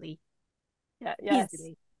easily.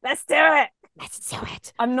 Easily. Let's do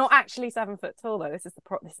it. I'm not actually 7 foot tall though. This is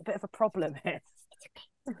a bit of a problem here.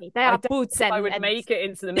 They are boots, and I would make it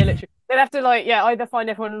into the military. They'd have to either find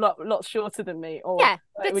everyone a lot shorter than me, or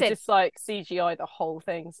it would just like CGI the whole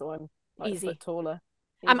thing, so I'm like easy. A foot taller.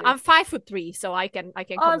 Easy. I'm 5'3", so I can.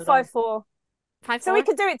 I'm 5'4". 5'4". So we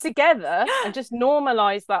could do it together and just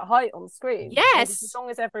normalize that height on screen. Yes, as long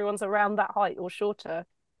as everyone's around that height or shorter,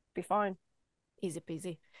 be fine. Easy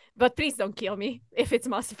peasy. But please don't kill me if it's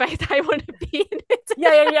Mass Effect. I want to be in it.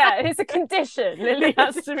 Yeah. It's a condition. Lily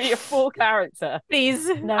has to be a full character. Please.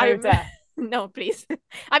 No death. No, please.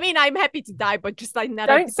 I mean, I'm happy to die, but just like not.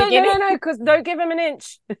 Don't say no, because don't give him an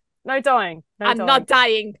inch. No dying. I'm not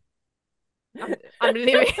dying. I'm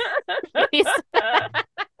living. Please.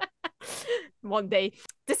 One day.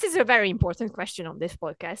 This is a very important question on this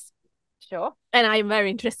podcast. Sure. And I'm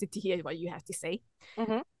very interested to hear what you have to say.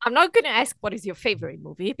 I'm not going to ask what is your favorite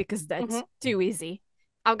movie, because that's too easy.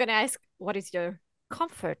 I'm going to ask, what is your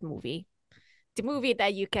comfort movie? The movie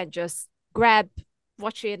that you can just grab,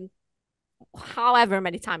 watch it however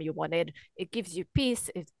many times you want it. It gives you peace.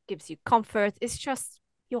 It gives you comfort. It's just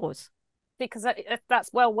yours. Because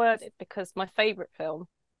that's well worded, because my favorite film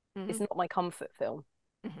is not my comfort film.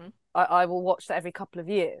 I will watch that every couple of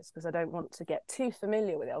years because I don't want to get too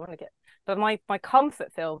familiar with it. But my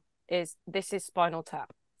comfort film is This Is Spinal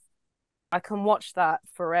Tap. I can watch that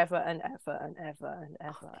forever and ever and ever and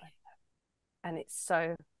ever. And it's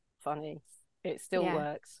so funny. It still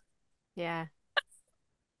works. Yeah.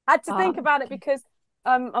 I had to think about it because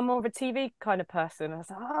I'm more of a TV kind of person. I was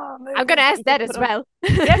like, I'm going to ask that as well.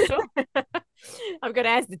 Yeah, sure. I'm going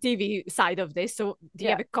to ask the TV side of this. So do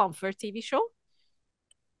you have a comfort TV show?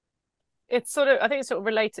 I think it's sort of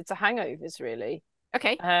related to hangovers, really.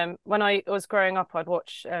 Okay. When I was growing up, I'd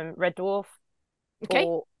watch Red Dwarf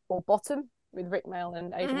or Bottom with Rick Mayall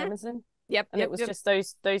and Aidan Emerson. Yep. And it was just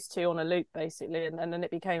those two on a loop, basically. And then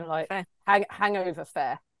it became like hangover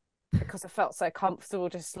fare, because I felt so comfortable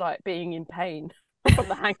just like being in pain from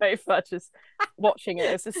the hangover, just watching it.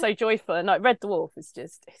 It's just so joyful. And like Red Dwarf it's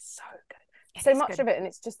so good. So much of it, and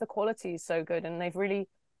it's just the quality is so good. And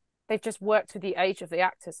they've just worked with the age of the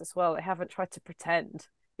actors as well. They haven't tried to pretend.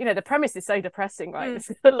 The premise is so depressing, right? This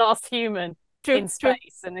is the last human in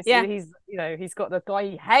space, and he's got the guy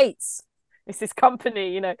he hates. It's his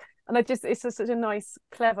company, and it's just such a nice,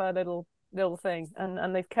 clever little thing,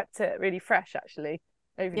 and they've kept it really fresh actually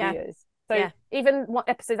over the years. So even what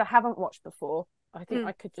episodes I haven't watched before, I think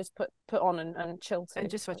I could just put on and chill to, and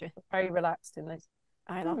just watch it. Very relaxed in this.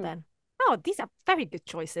 I love that. Oh, these are very good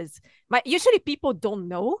choices. Usually people don't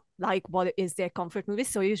know like what is their comfort movie,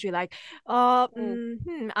 so usually like, I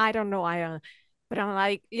don't know, but I'm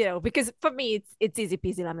like, because for me it's easy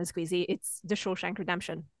peasy lemon squeezy. It's The Shawshank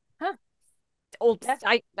Redemption.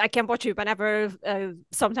 I can watch it whenever.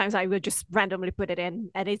 Sometimes I will just randomly put it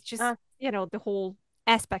in, and it's just the whole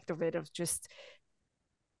aspect of it, of just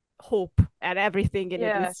hope and everything in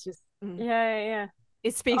it. It's just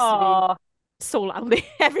it speaks to me so loudly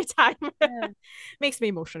every time. Makes me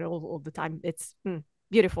emotional all the time. It's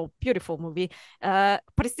beautiful movie, but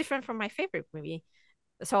it's different from my favorite movie.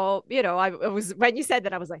 So I was, when you said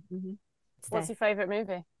that, I was like, what's your favorite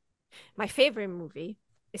movie? My favorite movie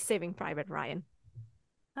is Saving Private Ryan.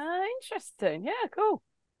 Interesting. Yeah, cool.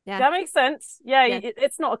 That makes sense.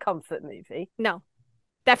 It's not a comfort movie. No,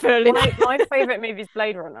 Definitely. My favorite movie is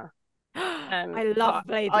Blade Runner. I love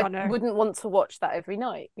Blade Runner. I wouldn't want to watch that every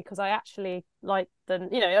night because I actually like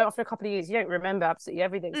after a couple of years you don't remember absolutely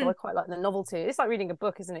everything, so I quite like the novelty. It's like reading a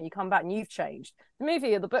book, isn't it? You come back and you've changed. The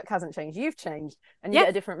movie or the book hasn't changed, you've changed, and you get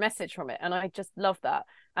a different message from it, and I just love that.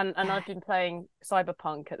 And I've been playing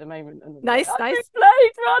Cyberpunk at the moment, and nice. Blade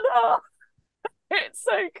Runner. It's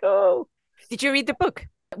so cool. Did you read the book?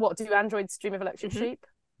 What, Do Androids Dream of Electric Sheep?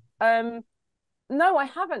 No, I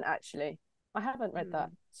haven't actually. I haven't read that.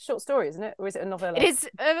 It's a short story, isn't it? Or is it a novella? It is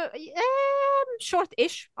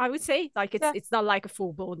short-ish, I would say. Like it's not like a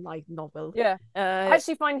full-blown like novel. Yeah. I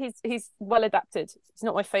actually find he's well adapted. He's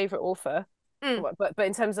not my favorite author, but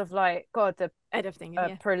in terms of like the everything,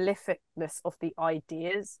 prolificness of the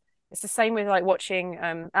ideas, it's the same with like watching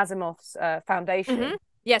Asimov's Foundation.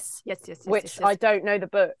 Yes. Which I don't know the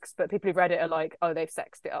books, but people who've read it are like, oh, they've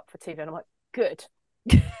sexed it up for TV, and I'm like, good.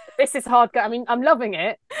 This is hard going. I mean, I'm loving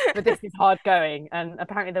it, but this is hard going. And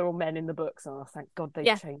apparently they're all men in the books. Oh, thank God they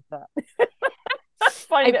changed that. I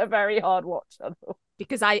find it a very hard watch.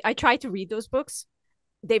 Because I tried to read those books.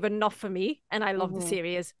 They were not for me. And I love the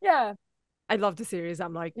series. Yeah. I love the series.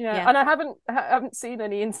 I'm like, yeah. And I haven't seen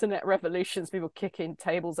any internet revolutions, people kicking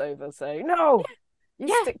tables over. So no, you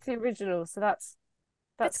stick to the original. So that's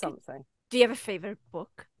something. Good. Do you have a favorite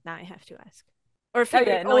book? Now I have to ask. Or a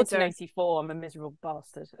favorite 1984, I'm a miserable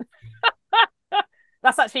bastard.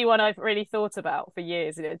 That's actually one I've really thought about for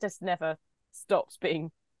years, and it just never stops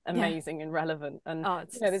being amazing and relevant. And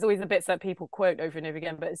there's always the bits that people quote over and over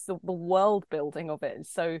again, but it's the world building of it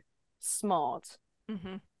is so smart.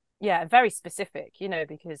 Yeah, very specific,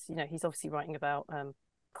 because he's obviously writing about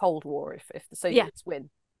Cold War if the Soviets win.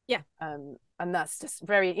 Yeah. And that's just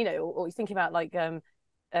very, or you're thinking about like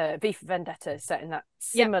V for Vendetta set in that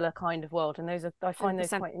similar kind of world, and I find 100%.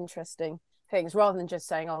 Those quite interesting things, rather than just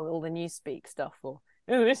saying all the newspeak stuff or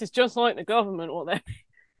this is just like the government or they.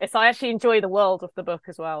 It's I actually enjoy the world of the book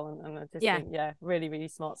as well, and I just think really, really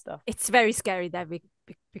smart stuff. It's very scary that we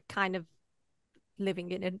kind of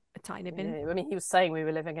living in it a tiny bit. I mean, he was saying we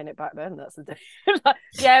were living in it back then. That's the difference.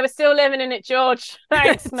 We're still living in it, George.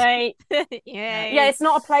 Thanks, mate. Yeah, it's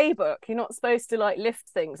not a playbook. You're not supposed to like lift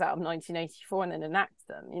things out of 1984 and then enact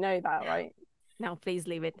them. You know that, right? No, please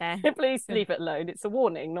leave it there. Please leave it alone. It's a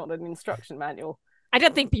warning, not an instruction manual. I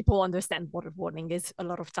don't think people understand what a warning is a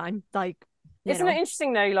lot of time. Like, isn't it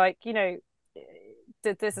interesting though? Like,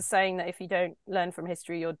 there's a saying that if you don't learn from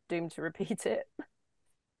history, you're doomed to repeat it.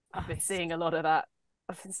 I've been seeing a lot of that.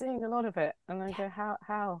 I've been seeing a lot of it, and I go,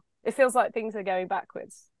 how? It feels like things are going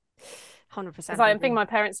backwards. 100%. It's like I'm thinking my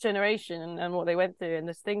parents' generation and what they went through, and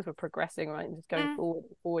these things were progressing, right, and just going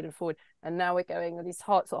forward, and now we're going with these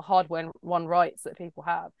hard-won rights that people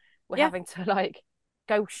have. We're having to like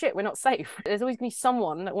go, shit, we're not safe. There's always going to be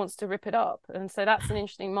someone that wants to rip it up, and so that's an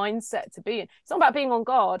interesting mindset to be in. It's not about being on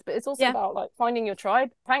guard, but it's also about like finding your tribe.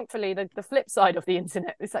 Thankfully, the flip side of the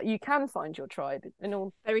internet is that you can find your tribe in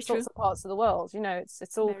all sorts of parts of the world.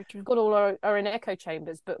 It's all got all our in echo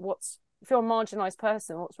chambers, but if you're a marginalized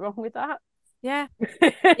person, what's wrong with that? Yeah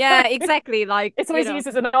exactly. Like, it's always used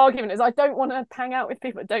as an argument, is I don't want to hang out with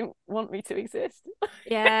people that don't want me to exist.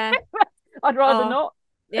 I'd rather not.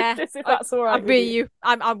 Yeah, if that's all right. I'm with you.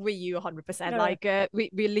 I'm with you 100%. Like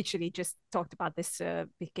we literally just talked about this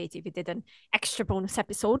with Katie. We did an extra bonus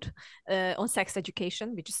episode on sex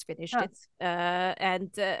education. We just finished it,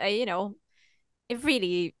 and it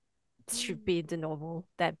really should be the normal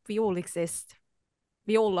that we all exist.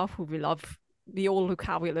 We all love who we love. We all look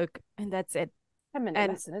how we look, and that's it. 10-minute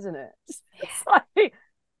lesson, isn't it? It's like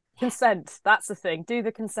consent. That's the thing. Do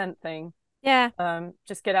the consent thing. Yeah.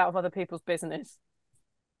 Just get out of other people's business.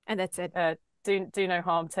 And that's it. Do no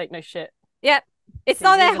harm, take no shit. Yeah, it's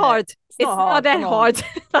not that hard. It's not that hard.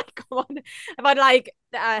 Like, come on. But like,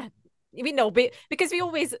 we know, because we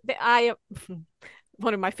always,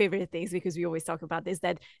 one of my favorite things, because we always talk about this,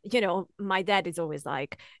 that my dad is always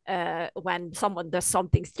like, when someone does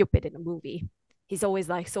something stupid in a movie, he's always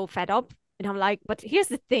like so fed up, and I'm like, but here's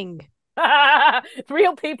the thing.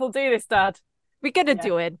 Real people do this, Dad. We're gonna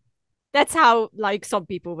do it. That's how like some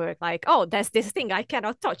people work. Like, oh, there's this thing I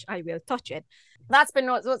cannot touch, I will touch it. That's been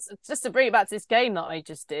what's just to bring it back to this game that I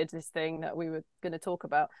just did, this thing that we were going to talk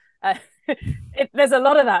about. There's a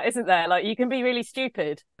lot of that, isn't there? Like, you can be really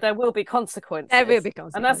stupid. There will be consequences. There will be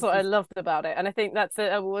consequences. And that's what I loved about it. And I think that's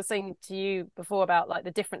I was saying to you before about like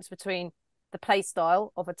the difference between the play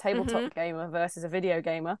style of a tabletop gamer versus a video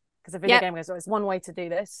gamer. because a video game goes, "There's one way to do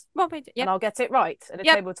this, and I'll get it right." And a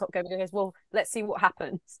tabletop game goes, "Well, let's see what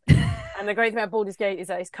happens." And the great thing about Baldur's Gate is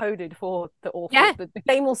that it's coded for the awful. Yeah. The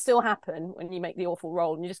game will still happen when you make the awful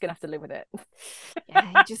roll, and you're just gonna have to live with it.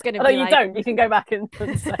 Yeah, you're just gonna. Although you don't, you can go back and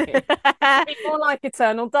say it's more like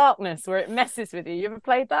Eternal Darkness, where it messes with you. You ever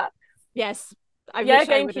played that? Yes, I wish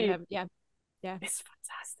I would have. Yeah. It's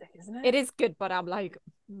fantastic, isn't it? It is good, but I'm like,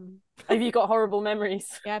 have you got horrible memories?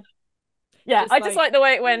 Yeah. I just like the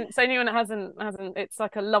way it went. So anyone that hasn't, it's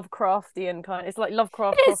like a Lovecraftian kind. It's like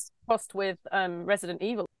Lovecraft crossed with Resident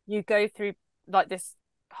Evil. You go through like this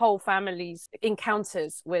whole family's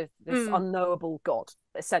encounters with this unknowable god,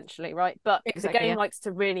 essentially, right? But the game likes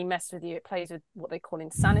to really mess with you. It plays with what they call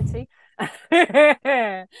insanity.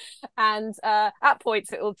 And at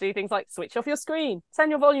points it will do things like switch off your screen, turn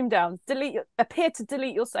your volume down, appear to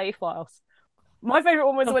delete your save files. My favorite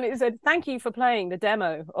one was when it said, "Thank you for playing the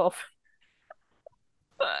demo of."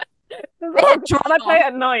 And I play it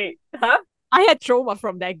at night. Huh? I had trauma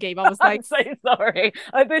from that game. I was like, I'm so sorry.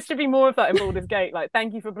 There should be more of that in Baldur's Gate. Like,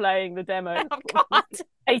 thank you for playing the demo. Oh God.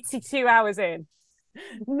 82 hours in.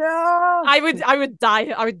 No. I would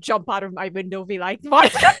die. I would jump out of my window, be like,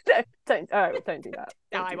 "What?" Don't do that.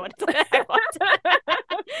 No, I won't.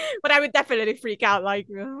 But I would definitely freak out. Like,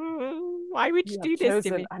 why would you do this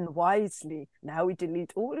to me? And wisely. Now we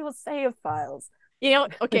delete all your save files.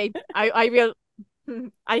 Okay, I will.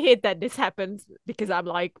 I hate that this happens because I'm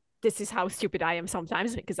like, this is how stupid I am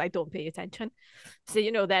sometimes because I don't pay attention. So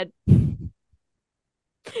that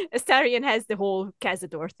Astarion has the whole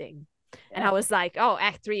Cazador thing. And I was like, oh,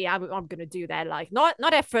 Act 3, I'm gonna do that. Like, not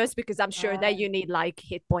at first because I'm sure that you need like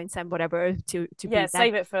hit points and whatever to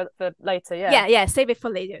save it for later. Yeah, save it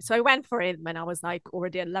for later. So I went for it when I was like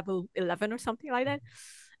already at level 11 or something like that.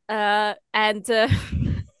 And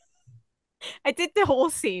I did the whole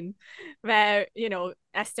scene where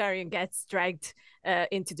Astarion gets dragged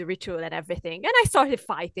into the ritual and everything, and I started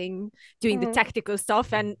fighting, doing the tactical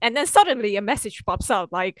stuff, and then suddenly a message pops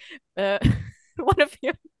out like one of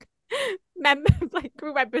your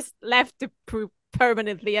crew members left the crew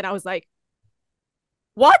permanently, and I was like,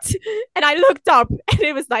 what? And I looked up and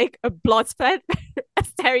it was like a blood splatter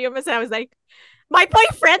Astarion, and I was like, my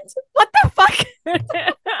boyfriend, what the fuck?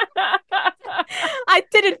 I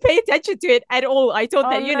didn't pay attention to it at all. I thought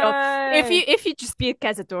that if you just beat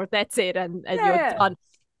Cazador, that's it, and you're done.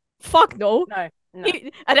 Fuck no.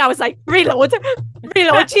 And I was like, reload,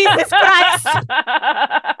 Jesus Christ.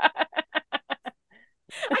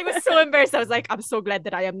 I was so embarrassed. I was like, I'm so glad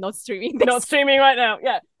that I am not streaming this. Not streaming right now.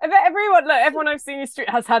 Yeah. Everyone I've seen you stream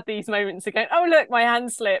has had these moments again. Oh, look, my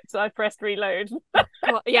hand slipped. I pressed reload.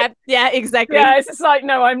 Well, yeah, exactly. Yeah, it's just like,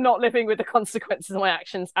 no, I'm not living with the consequences of my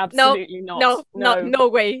actions. Absolutely not. No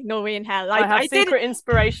way in hell. I have secret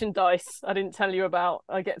inspiration dice I didn't tell you about.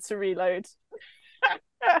 I get to reload.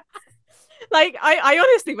 Like I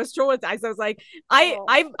honestly was traumatized. I was like,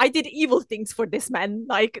 I did evil things for this man.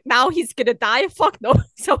 Like now he's gonna die. Fuck no.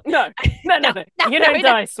 So no. You don't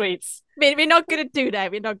die, sweets. We're not gonna do that.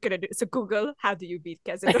 We're not gonna do. So Google, how do you beat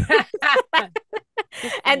Cazador?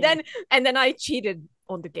 and then I cheated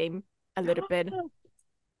on the game a little bit.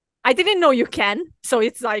 I didn't know you can. So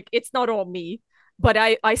it's like it's not all me. But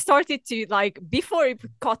I started to like before it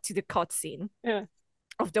got to the cutscene. Yeah.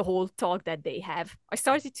 Of the whole talk that they have, I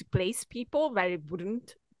started to place people where it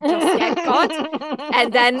wouldn't just get caught,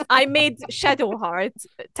 and then I made Shadowheart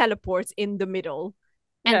teleport in the middle,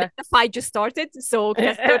 and the fight just started. So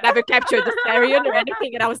Castor never captured the Astarion or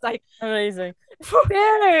anything, and I was like, amazing.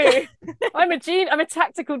 Yay! I'm a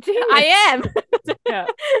tactical genius. I am. Yeah,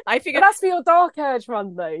 I figured that's for your Dark Urge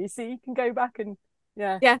run, though. You see, you can go back and.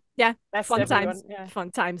 Yeah. Fun times. Yeah.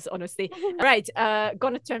 Fun times, honestly. Right.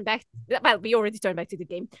 Gonna turn back. Well, we already turned back to the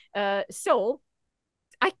game. So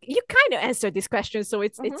you kind of answered this question, so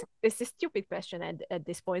it's a stupid question at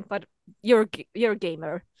this point, but you're a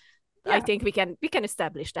gamer. Yeah. I think we can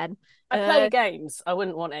establish that. I play games. I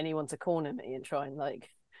wouldn't want anyone to corner me and try and like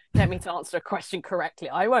get me to answer a question correctly.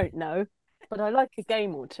 I won't know, but I like a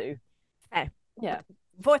game or two. Yeah.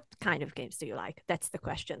 What kind of games do you like? That's the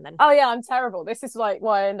question then. Oh yeah, I'm terrible. This is like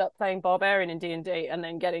why I end up playing Barbarian in D&D and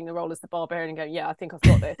then getting the role as the Barbarian and going, yeah, I think I've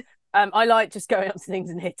got this. I like just going up to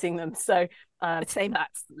things and hitting them. So same.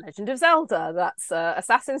 That's Legend of Zelda. That's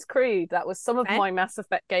Assassin's Creed. That was some of my Mass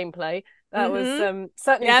Effect gameplay. That was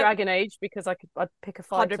certainly Dragon Age because I'd pick a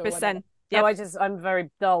fight. 100%. Yeah, I'm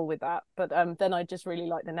very dull with that. But then I just really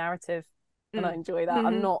like the narrative. And I enjoy that.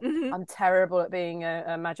 I'm terrible at being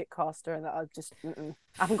a magic caster, and that I just I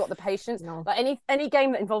haven't got the patience. Like any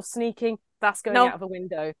game that involves sneaking, that's going out of a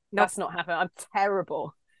window. That's not happening. I'm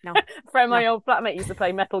terrible. No. Friend, my old flatmate used to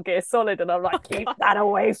play Metal Gear Solid, and I'm like, keep that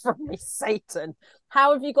away from me, Satan.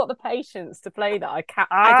 How have you got the patience to play that? I can't.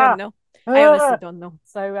 I don't know. I honestly don't know.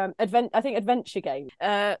 So, I think adventure game.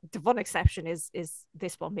 The one exception is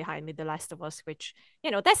this one behind me, The Last of Us, which,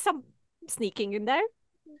 there's some sneaking in there.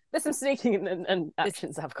 There's some sneaking, and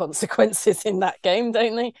actions have consequences in that game,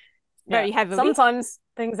 don't they? Very heavily. Sometimes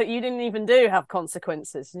things that you didn't even do have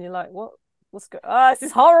consequences, and you're like, what? What's good? Oh, this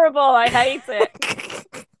is horrible. I hate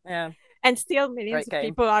it. Yeah. And still millions of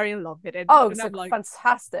people are in love with it. Oh, it's a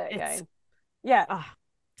fantastic game. Yeah.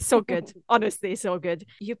 So good. Honestly, so good.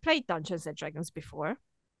 You played Dungeons and Dragons before.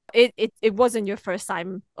 It wasn't your first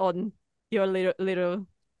time on your little,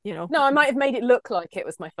 No, I might have made it look like it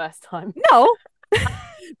was my first time. No.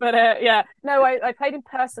 But no, I played in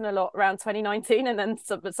person a lot around 2019, and then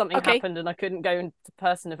something happened and I couldn't go into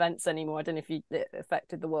person events anymore. I don't know if it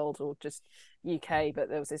affected the world or just UK, but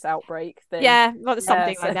there was this outbreak thing. Yeah,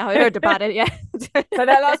 something like that. I heard about it. Yeah. So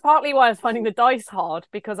that's partly why I was finding the dice hard,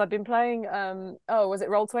 because I've been playing was it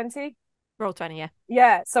Roll20? Roll20, yeah.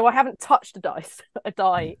 Yeah, so I haven't touched a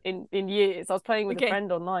die in years. I was playing with a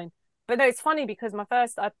friend online. But no, it's funny because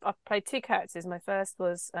I played 2 characters. My first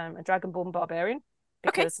was a Dragonborn Barbarian,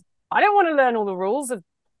 because I don't want to learn all the rules of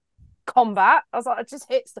combat. I was like, I just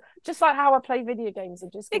hit just like how I play video games. I'm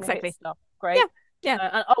just gonna hit stuff. Great.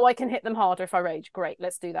 Yeah. I can hit them harder if I rage. Great,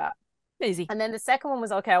 let's do that. Easy. And then the second one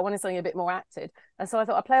was I wanted something a bit more acted, and so I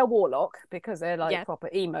thought I'd play a warlock because they're like proper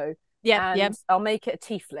emo. Yeah. And I'll make it a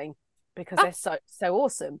tiefling because they're so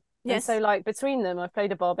awesome. Yes. And so like between them, I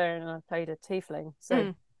played a barbarian and I played a tiefling.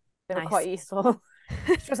 So they were quite useful.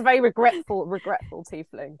 She was a very regretful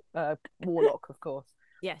tiefling, warlock, of course.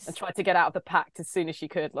 Yes. And tried to get out of the pact as soon as she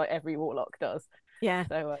could, like every warlock does. Yeah.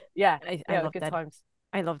 So I love good that. times.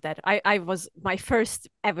 I love that. I was my first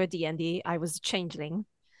ever D&D. I was a changeling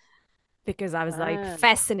because I was like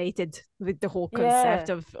fascinated with the whole concept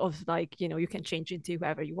of like, you can change into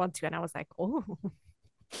whoever you want to, and I was like, oh,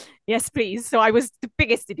 yes, please. So I was the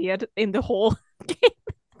biggest idiot in the whole game.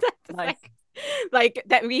 Nice. Like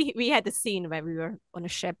that we had a scene where we were on a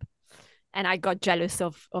ship, and I got jealous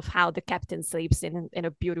of how the captain sleeps in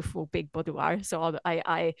a beautiful big boudoir. So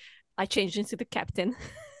I changed into the captain.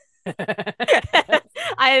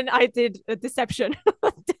 And I did a deception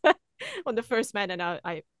on the first man, and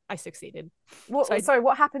I succeeded. Sorry,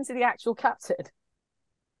 what happened to the actual captain?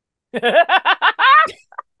 Okay,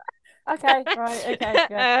 right, okay.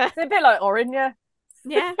 Yeah. It's a bit like Orin, yeah.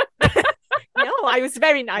 Yeah. No, I was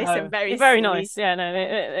very nice and very sweet. Nice. Yeah,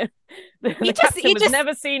 no. The captain was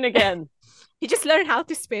never seen again. You just learn how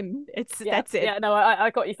to swim. That's it. Yeah, no, I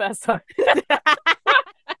got you first time.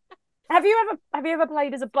 Have you ever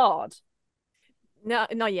played as a bard? No,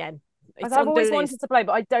 not yet. I've always wanted to play,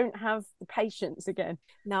 but I don't have the patience again.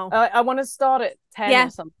 No, I want to start at 10 or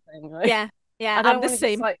something. Right? Yeah. I don't I'm the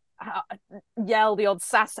same. Just, like yell the odd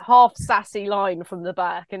half sassy line from the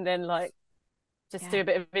back, and then like just do a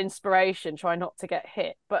bit of inspiration, try not to get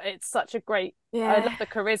hit. But it's such a great. I love the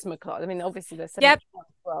charisma class. I mean, obviously they're so much fun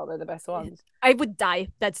as well. They're the best ones. I would die.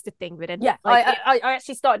 That's the thing with it. Yeah, like, I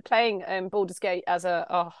actually started playing Baldur's Gate as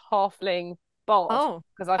a halfling bard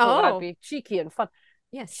because I thought that'd be cheeky and fun.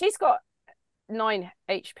 Yes, she's got 9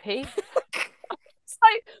 HP. It's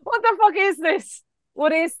like, what the fuck is this?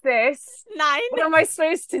 What is this? 9. What am I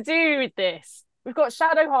supposed to do with this? We've got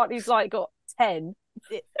Shadowheart who's like got 10.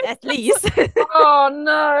 At least. Oh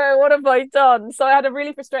no, what have I done? So I had a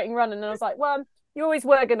really frustrating run, and then I was like, well, you always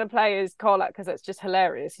were going to play as Karlach because it's just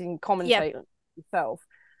hilarious. You can commentate on yourself.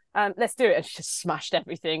 Let's do it. And she just smashed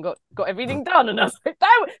everything, got everything done. And I was like,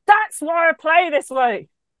 that's why I play this way.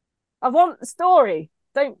 I want the story.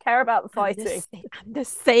 Don't care about the fighting. I'm the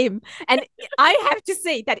same. And I have to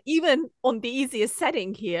say that even on the easiest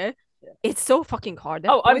setting here, it's so fucking hard.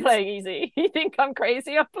 I'm playing easy. You think I'm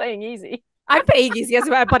crazy? I'm playing easy. I'm playing easy as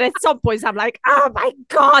well, but at some points I'm like, oh my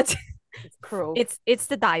god, it's cruel. It's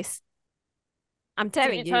the dice. I'm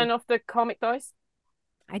telling you. Did you turn off the comic dice?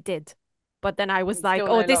 I did, but then I was like,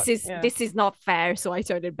 this is not fair, so I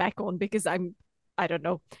turned it back on because I don't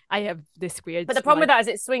know. I have this weird. But the problem with that is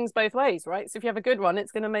it swings both ways, right? So if you have a good one,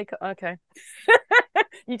 it's going to make it okay.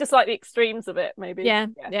 You just like the extremes of it, maybe. Yeah.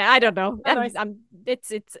 I don't know.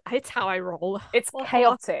 It's how I roll. It's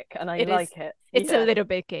chaotic, and I like it. It's a little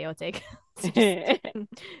bit chaotic,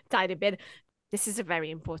 tiny bit. This is a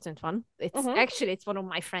very important one. It's actually it's one of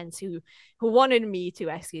my friends who wanted me to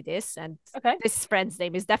ask you this, and this friend's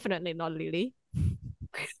name is definitely not Lily.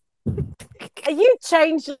 Are you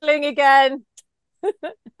changeling again?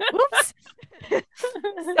 Whoops.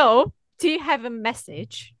 So, do you have a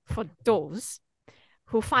message for those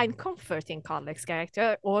who find comfort in Karlach's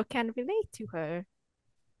character or can relate to her?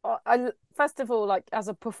 I first of all, like as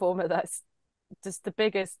a performer, that's just the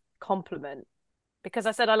biggest compliment, because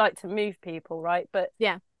I said I like to move people, right? But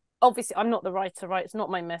yeah, obviously I'm not the writer, right? It's not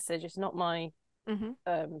my message, it's not my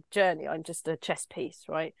journey. I'm just a chess piece,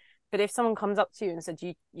 right? But if someone comes up to you and said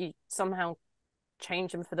you somehow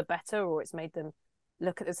change them for the better, or it's made them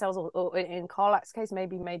look at themselves, or in Karlach's case,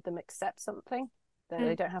 maybe made them accept something that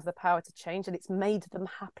they don't have the power to change, and it's made them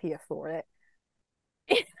happier for it.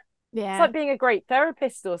 yeah, it's like being a great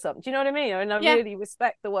therapist or something. Do you know what I mean? And I really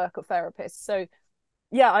respect the work of therapists. So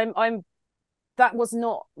yeah, I'm that was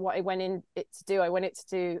not what I went in it to do. I went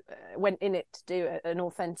in it to do an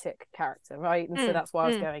authentic character, right? And so that's why I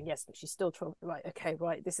was going, yes, but she's still trying, right? Okay,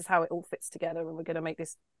 right. This is how it all fits together, and we're going to make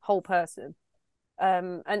this whole person,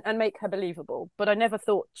 and make her believable. But I never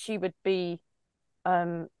thought she would be,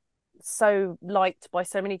 so liked by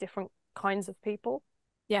so many different kinds of people.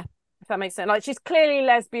 Yeah. If that makes sense. Like, she's clearly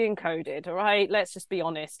lesbian coded, all right? Let's just be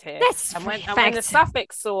honest here. And when the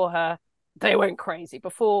Sapphics saw her, they went crazy.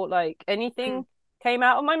 Before like anything came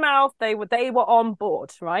out of my mouth, they were on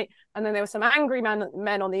board, right? And then there were some angry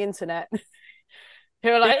men on the internet who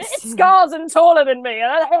were like, it's Scars and taller than me.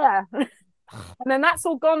 And then that's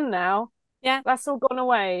all gone now. Yeah. That's all gone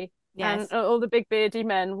away. Yes. And all the big beardy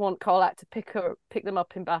men want Karlach to pick them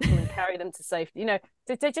up in battle and carry them to safety. You know,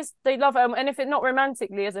 they love her, and if it's not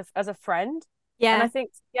romantically, as a friend. Yeah. And I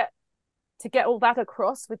think to get all that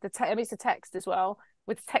across with the text, I mean, it's a text as well,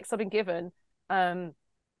 with the text I've been given,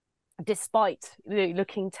 despite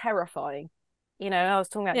looking terrifying. You know, I was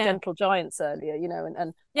talking about gentle giants earlier. You know,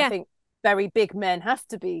 and I think very big men have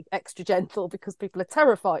to be extra gentle because people are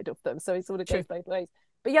terrified of them. So it sort of goes both ways.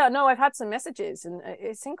 But yeah, no, I've had some messages, and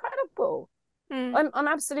it's incredible. I'm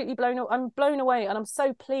absolutely blown away, and I'm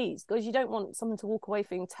so pleased, because you don't want someone to walk away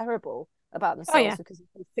feeling terrible about themselves because of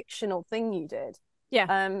a fictional thing you did. Yeah.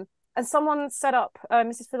 And someone set up,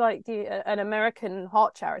 this is for like an American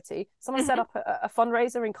heart charity. Someone set up a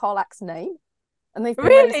fundraiser in Karlach's name, and they've been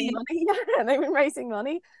raising money. Yeah, they've been raising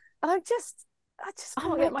money, and I just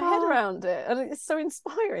can't get my head around it, and it's so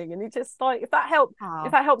inspiring. And it just, like, if that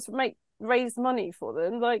helps raise money for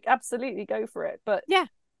them, like, absolutely go for it. But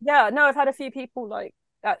no, I've had a few people like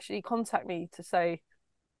actually contact me to say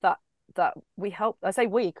that we help. I say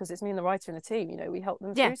we because it's me and the writer and the team. You know, we help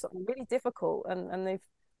them through something really difficult, and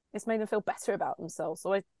it's made them feel better about themselves.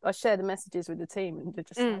 So I share the messages with the team, and they're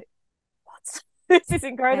just like, what? This is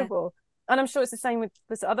incredible. And I'm sure it's the same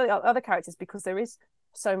with other characters, because there is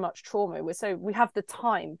so much trauma. We have the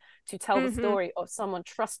time to tell the story of someone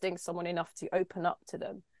trusting someone enough to open up to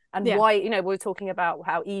them. And why, you know, we're talking about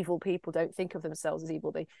how evil people don't think of themselves as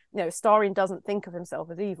evil. Starring doesn't think of himself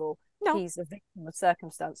as evil. No. He's a victim of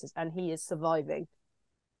circumstances, and he is surviving.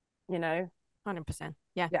 You know, 100%.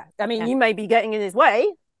 Yeah. Yeah. I mean, you may be getting in his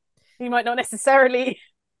way. You might not necessarily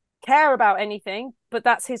care about anything, but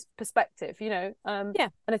that's his perspective. You know. And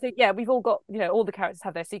I think we've all got, you know, all the characters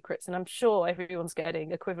have their secrets, and I'm sure everyone's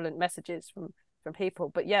getting equivalent messages from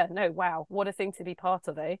people. But wow, what a thing to be part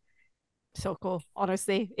of, eh? So cool.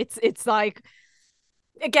 Honestly, it's like,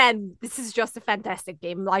 again, this is just a fantastic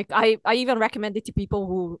game. Like, I even recommend it to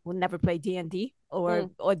people who never play D&D or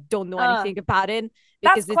don't know anything about it.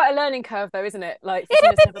 That's quite a learning curve, though, isn't it? Like, for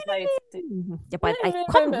someone who's never played. Yeah,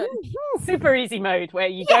 but super easy mode where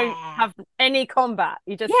you don't have any combat.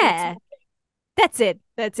 You just that's it.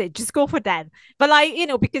 Just go for that. But, like, you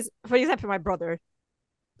know, because, for example, my brother,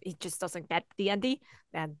 he just doesn't get D&D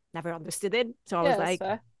and never understood it. So I was like,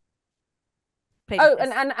 fair.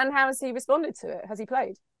 And how has he responded to it? Has he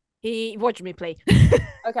played? He watched me play.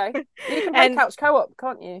 Okay, you can play couch co-op,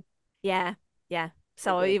 can't you? Yeah.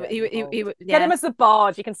 So he get him as the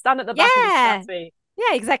bard. You can stand at the back of the strategy.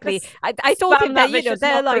 Yeah, exactly. I told him that, you know,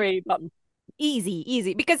 they're like button.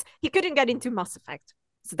 easy, because he couldn't get into Mass Effect,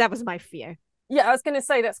 so that was my fear. Yeah, I was going to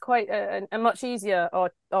say that's quite a much easier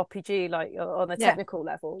RPG, like on a technical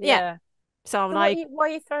level. Yeah. So I'm like, why are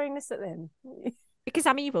you throwing this at them? Because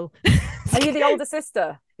I'm evil. Are you the older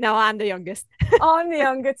sister? No, I'm the youngest. I'm the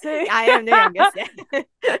younger too. I am the youngest.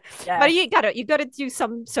 Yeah. But you gotta do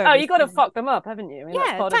some service. Oh, you gotta fuck them up, haven't you? I mean,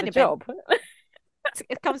 that's part of the job.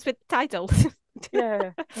 It comes with titles.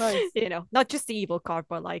 Yeah, nice. You know, not just the evil card,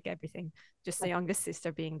 but like everything. Just the youngest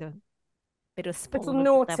sister being the little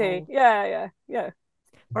naughty. Yeah. All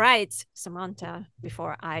right, Samantha.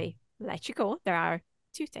 Before I let you go, there are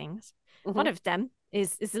two things. One of them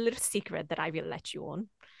is a little secret that I will let you on.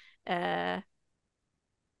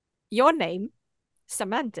 Your name,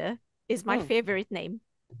 Samantha, is my favorite name.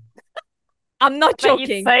 I'm not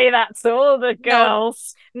joking. You say that to all the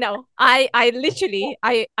girls. No, I literally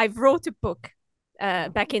wrote a book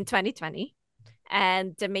back in 2020,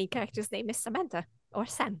 and the main character's name is Samantha. or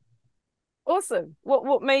Sam. Awesome.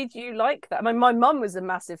 What made you like that? I mean, my mum was a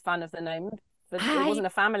massive fan of the name, but it wasn't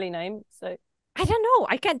a family name, so I don't know.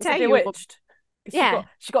 I can't tell you. Bewitched. Yeah,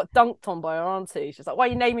 she got dunked on by her auntie. She's like, "Why are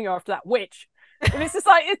you naming her after that witch?" And this is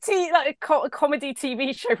like a comedy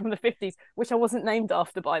TV show from the 50s, which I wasn't named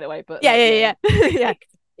after, by the way. But yeah.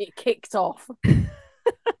 It kicked off.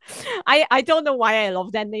 I don't know why I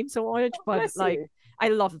love that name so much, but like you. I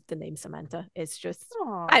love the name Samantha. It's just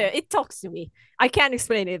it talks to me. I can't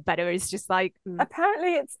explain it better. It's just like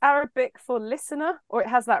apparently it's Arabic for listener, or it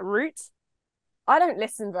has that root. I don't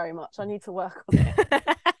listen very much. I need to work on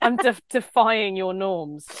it. I'm defying your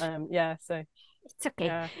norms. So it's okay.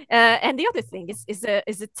 Yeah. And the other thing is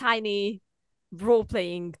a tiny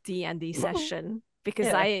role-playing D&D session because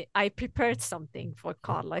I prepared something for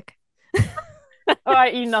Karlach. All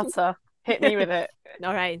right, you nutter. Hit me with it.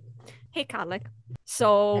 All right. Hey, Karlach.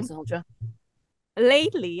 So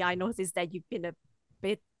lately I noticed that you've been a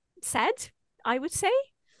bit sad, I would say.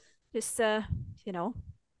 Just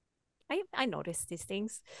I noticed these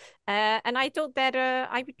things, and I thought that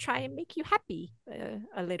I would try and make you happy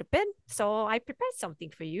a little bit. So I prepared something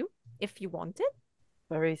for you if you want it.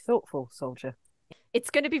 Very thoughtful, soldier. It's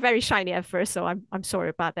going to be very shiny at first, so I'm sorry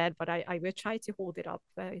about that, but I will try to hold it up.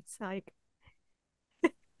 It's like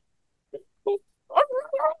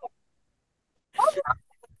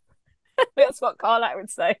that's what Karlach would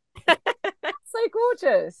say. So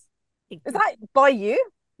gorgeous. Is that by you?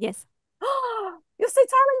 Yes. You're so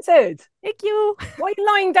talented. Thank you. Why are you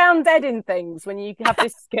lying down dead in things when you have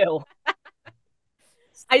this skill?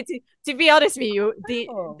 To be honest with you,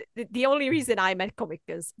 the only reason I'm at Comic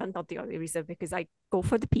Cons, but not the only reason, because I go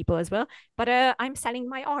for the people as well. But I'm selling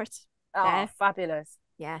my art. Oh, fabulous!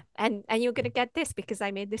 Yeah, and you're gonna get this because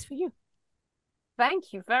I made this for you.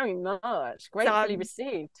 Thank you very much. Gratefully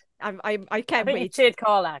received. I can't wait. You cheered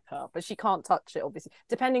Karlach up, but she can't touch it, obviously,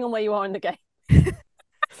 depending on where you are in the game.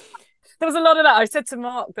 There was a lot of that. I said to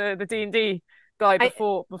Mark, the D&D guy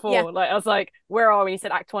before, like I was like, "Where are we?" And he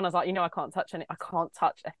said, "Act 1." I was like, I can't touch any. I can't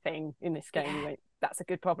touch a thing in this game. He went, "That's a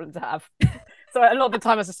good problem to have." So a lot of the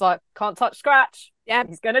time I was just like, "Can't touch Scratch. Yeah,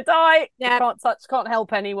 he's gonna die. Yeah, can't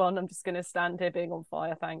help anyone. I'm just gonna stand here being on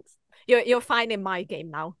fire. Thanks." You're fine in my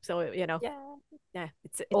game now, so Yeah.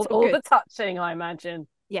 It's all the touching, I imagine.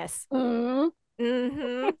 Yes. The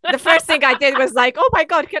first thing I did was like, "Oh my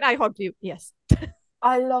god, can I hug you?" Yes.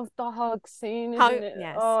 I love the hug scene, isn't it?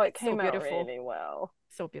 Yes, it came out really well.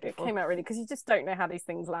 So beautiful. It came out really, because you just don't know how these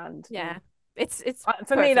things land. Yeah, it's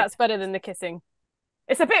for me, that's better than the kissing.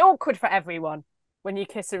 It's a bit awkward for everyone when you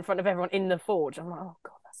kiss in front of everyone in the forge. I'm like, oh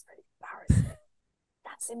god, that's really embarrassing.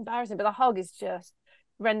 That's embarrassing. But the hug is just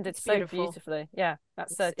rendered so beautifully. Yeah,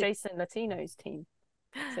 that's Jason Latino's team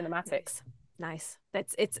cinematics. Nice.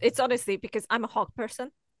 It's honestly because I'm a hug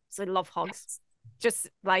person, so I love hugs. Yes. Just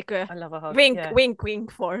like I love a hug.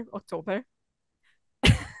 Wink for October.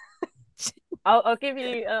 I'll give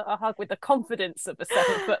you a hug with the confidence of a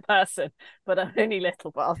 7-foot person, but only little.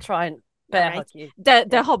 But I'll try and bear hug you. The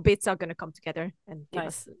hobbits are gonna come together and give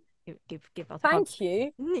us Thank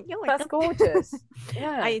you. That's gorgeous.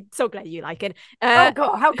 Yeah, I'm so glad you like it. Oh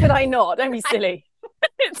god, how could I not? Don't be silly.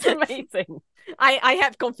 It's amazing. I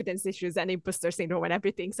have confidence issues and imposter syndrome and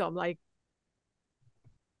everything, so I'm like,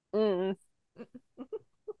 I'm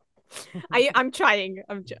trying.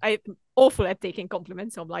 I'm awful at taking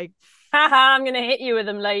compliments. So I'm like, haha, I'm gonna hit you with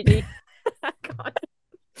them, lady. God.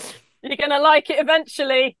 You're gonna like it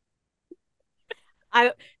eventually.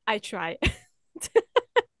 I try.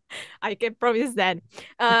 I can promise then.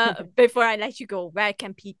 Before I let you go, where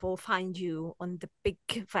can people find you on the big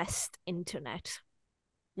vast internet?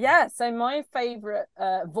 Yeah, so my favorite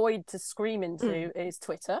void to scream into is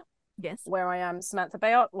Twitter. Yes, where I am Samantha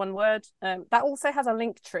Béart, one word. That also has a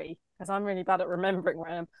link tree, because I'm really bad at remembering where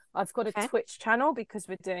I am. I've got a Twitch channel because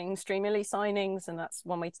we're doing Streamily signings, and that's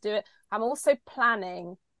one way to do it. I'm also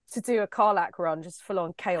planning to do a Karlach run, just full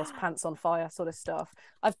on chaos, pants on fire sort of stuff.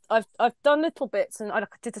 I've done little bits, and I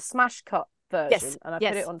did a smash cut version, and I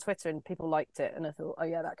put it on Twitter, and people liked it, and I thought, oh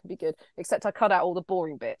yeah, that could be good. Except I cut out all the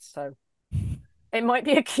boring bits, so it might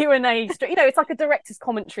be a Q&A. It's like a director's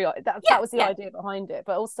commentary. That was the idea behind it.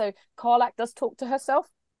 But also, Karlach does talk to herself.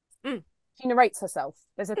 She narrates herself.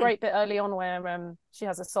 There's a great bit early on where she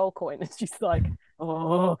has a soul coin, and she's like,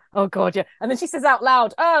 oh god, yeah. And then she says out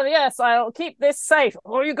loud, "Oh yes, I'll keep this safe.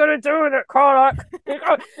 What are you gonna do with it, Karlach?" And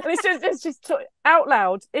it's just out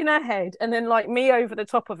loud in her head, and then like me over the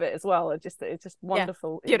top of it as well. It's just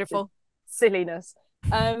wonderful. Beautiful silliness.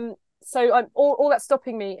 so I'm all that's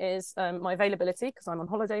stopping me is my availability, because I'm on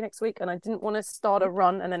holiday next week, and I didn't want to start a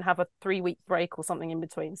run and then have a 3-week break or something in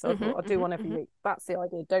between. So I thought I'll do one every week. That's the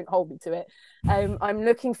idea. Don't hold me to it. I'm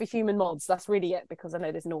looking for human mods. That's really it, because I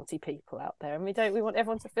know there's naughty people out there, and we want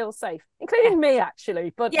everyone to feel safe, including me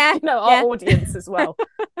actually, but our audience as well.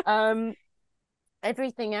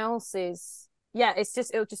 Everything else is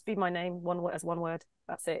it'll just be my name, one word.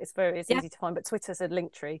 That's it. It's easy to find, but Twitter's a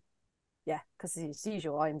link tree. Yeah, because it's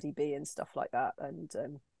usual IMDb and stuff like that, and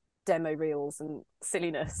demo reels and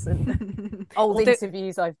silliness and old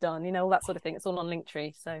interviews I've done, all that sort of thing. It's all on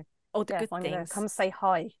Linktree. So all the good things. Come say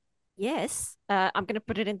hi. Yes, I'm going to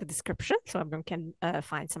put it in the description so everyone can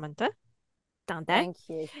find Samantha down there. Thank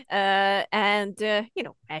you. And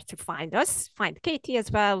where to find us. Find Katie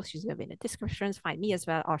as well. She's going to be in the descriptions. Find me as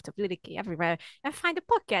well. Art of Lily K everywhere. And find the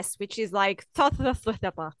podcast, which is like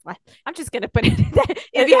I'm just going to put it in there.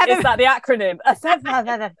 Is that the acronym?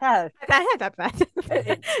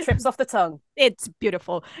 It trips off the tongue. It's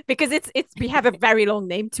beautiful because we have a very long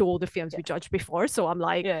name to all the films we judged before. So I'm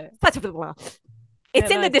like,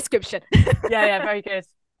 it's in the description. Very good.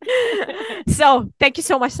 So thank you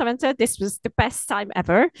so much, Samantha. This was the best time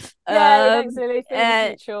ever. Thanks, Lily.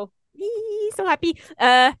 So happy.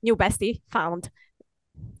 New bestie found.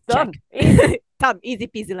 Done. Done. Easy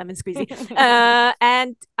peasy lemon squeezy.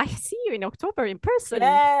 And I see you in October in person.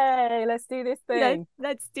 Yay, let's do this thing.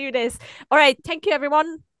 Let's do this. All right, thank you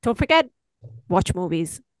everyone. Don't forget, watch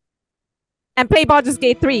movies and play Baldur's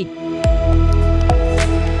Gate 3.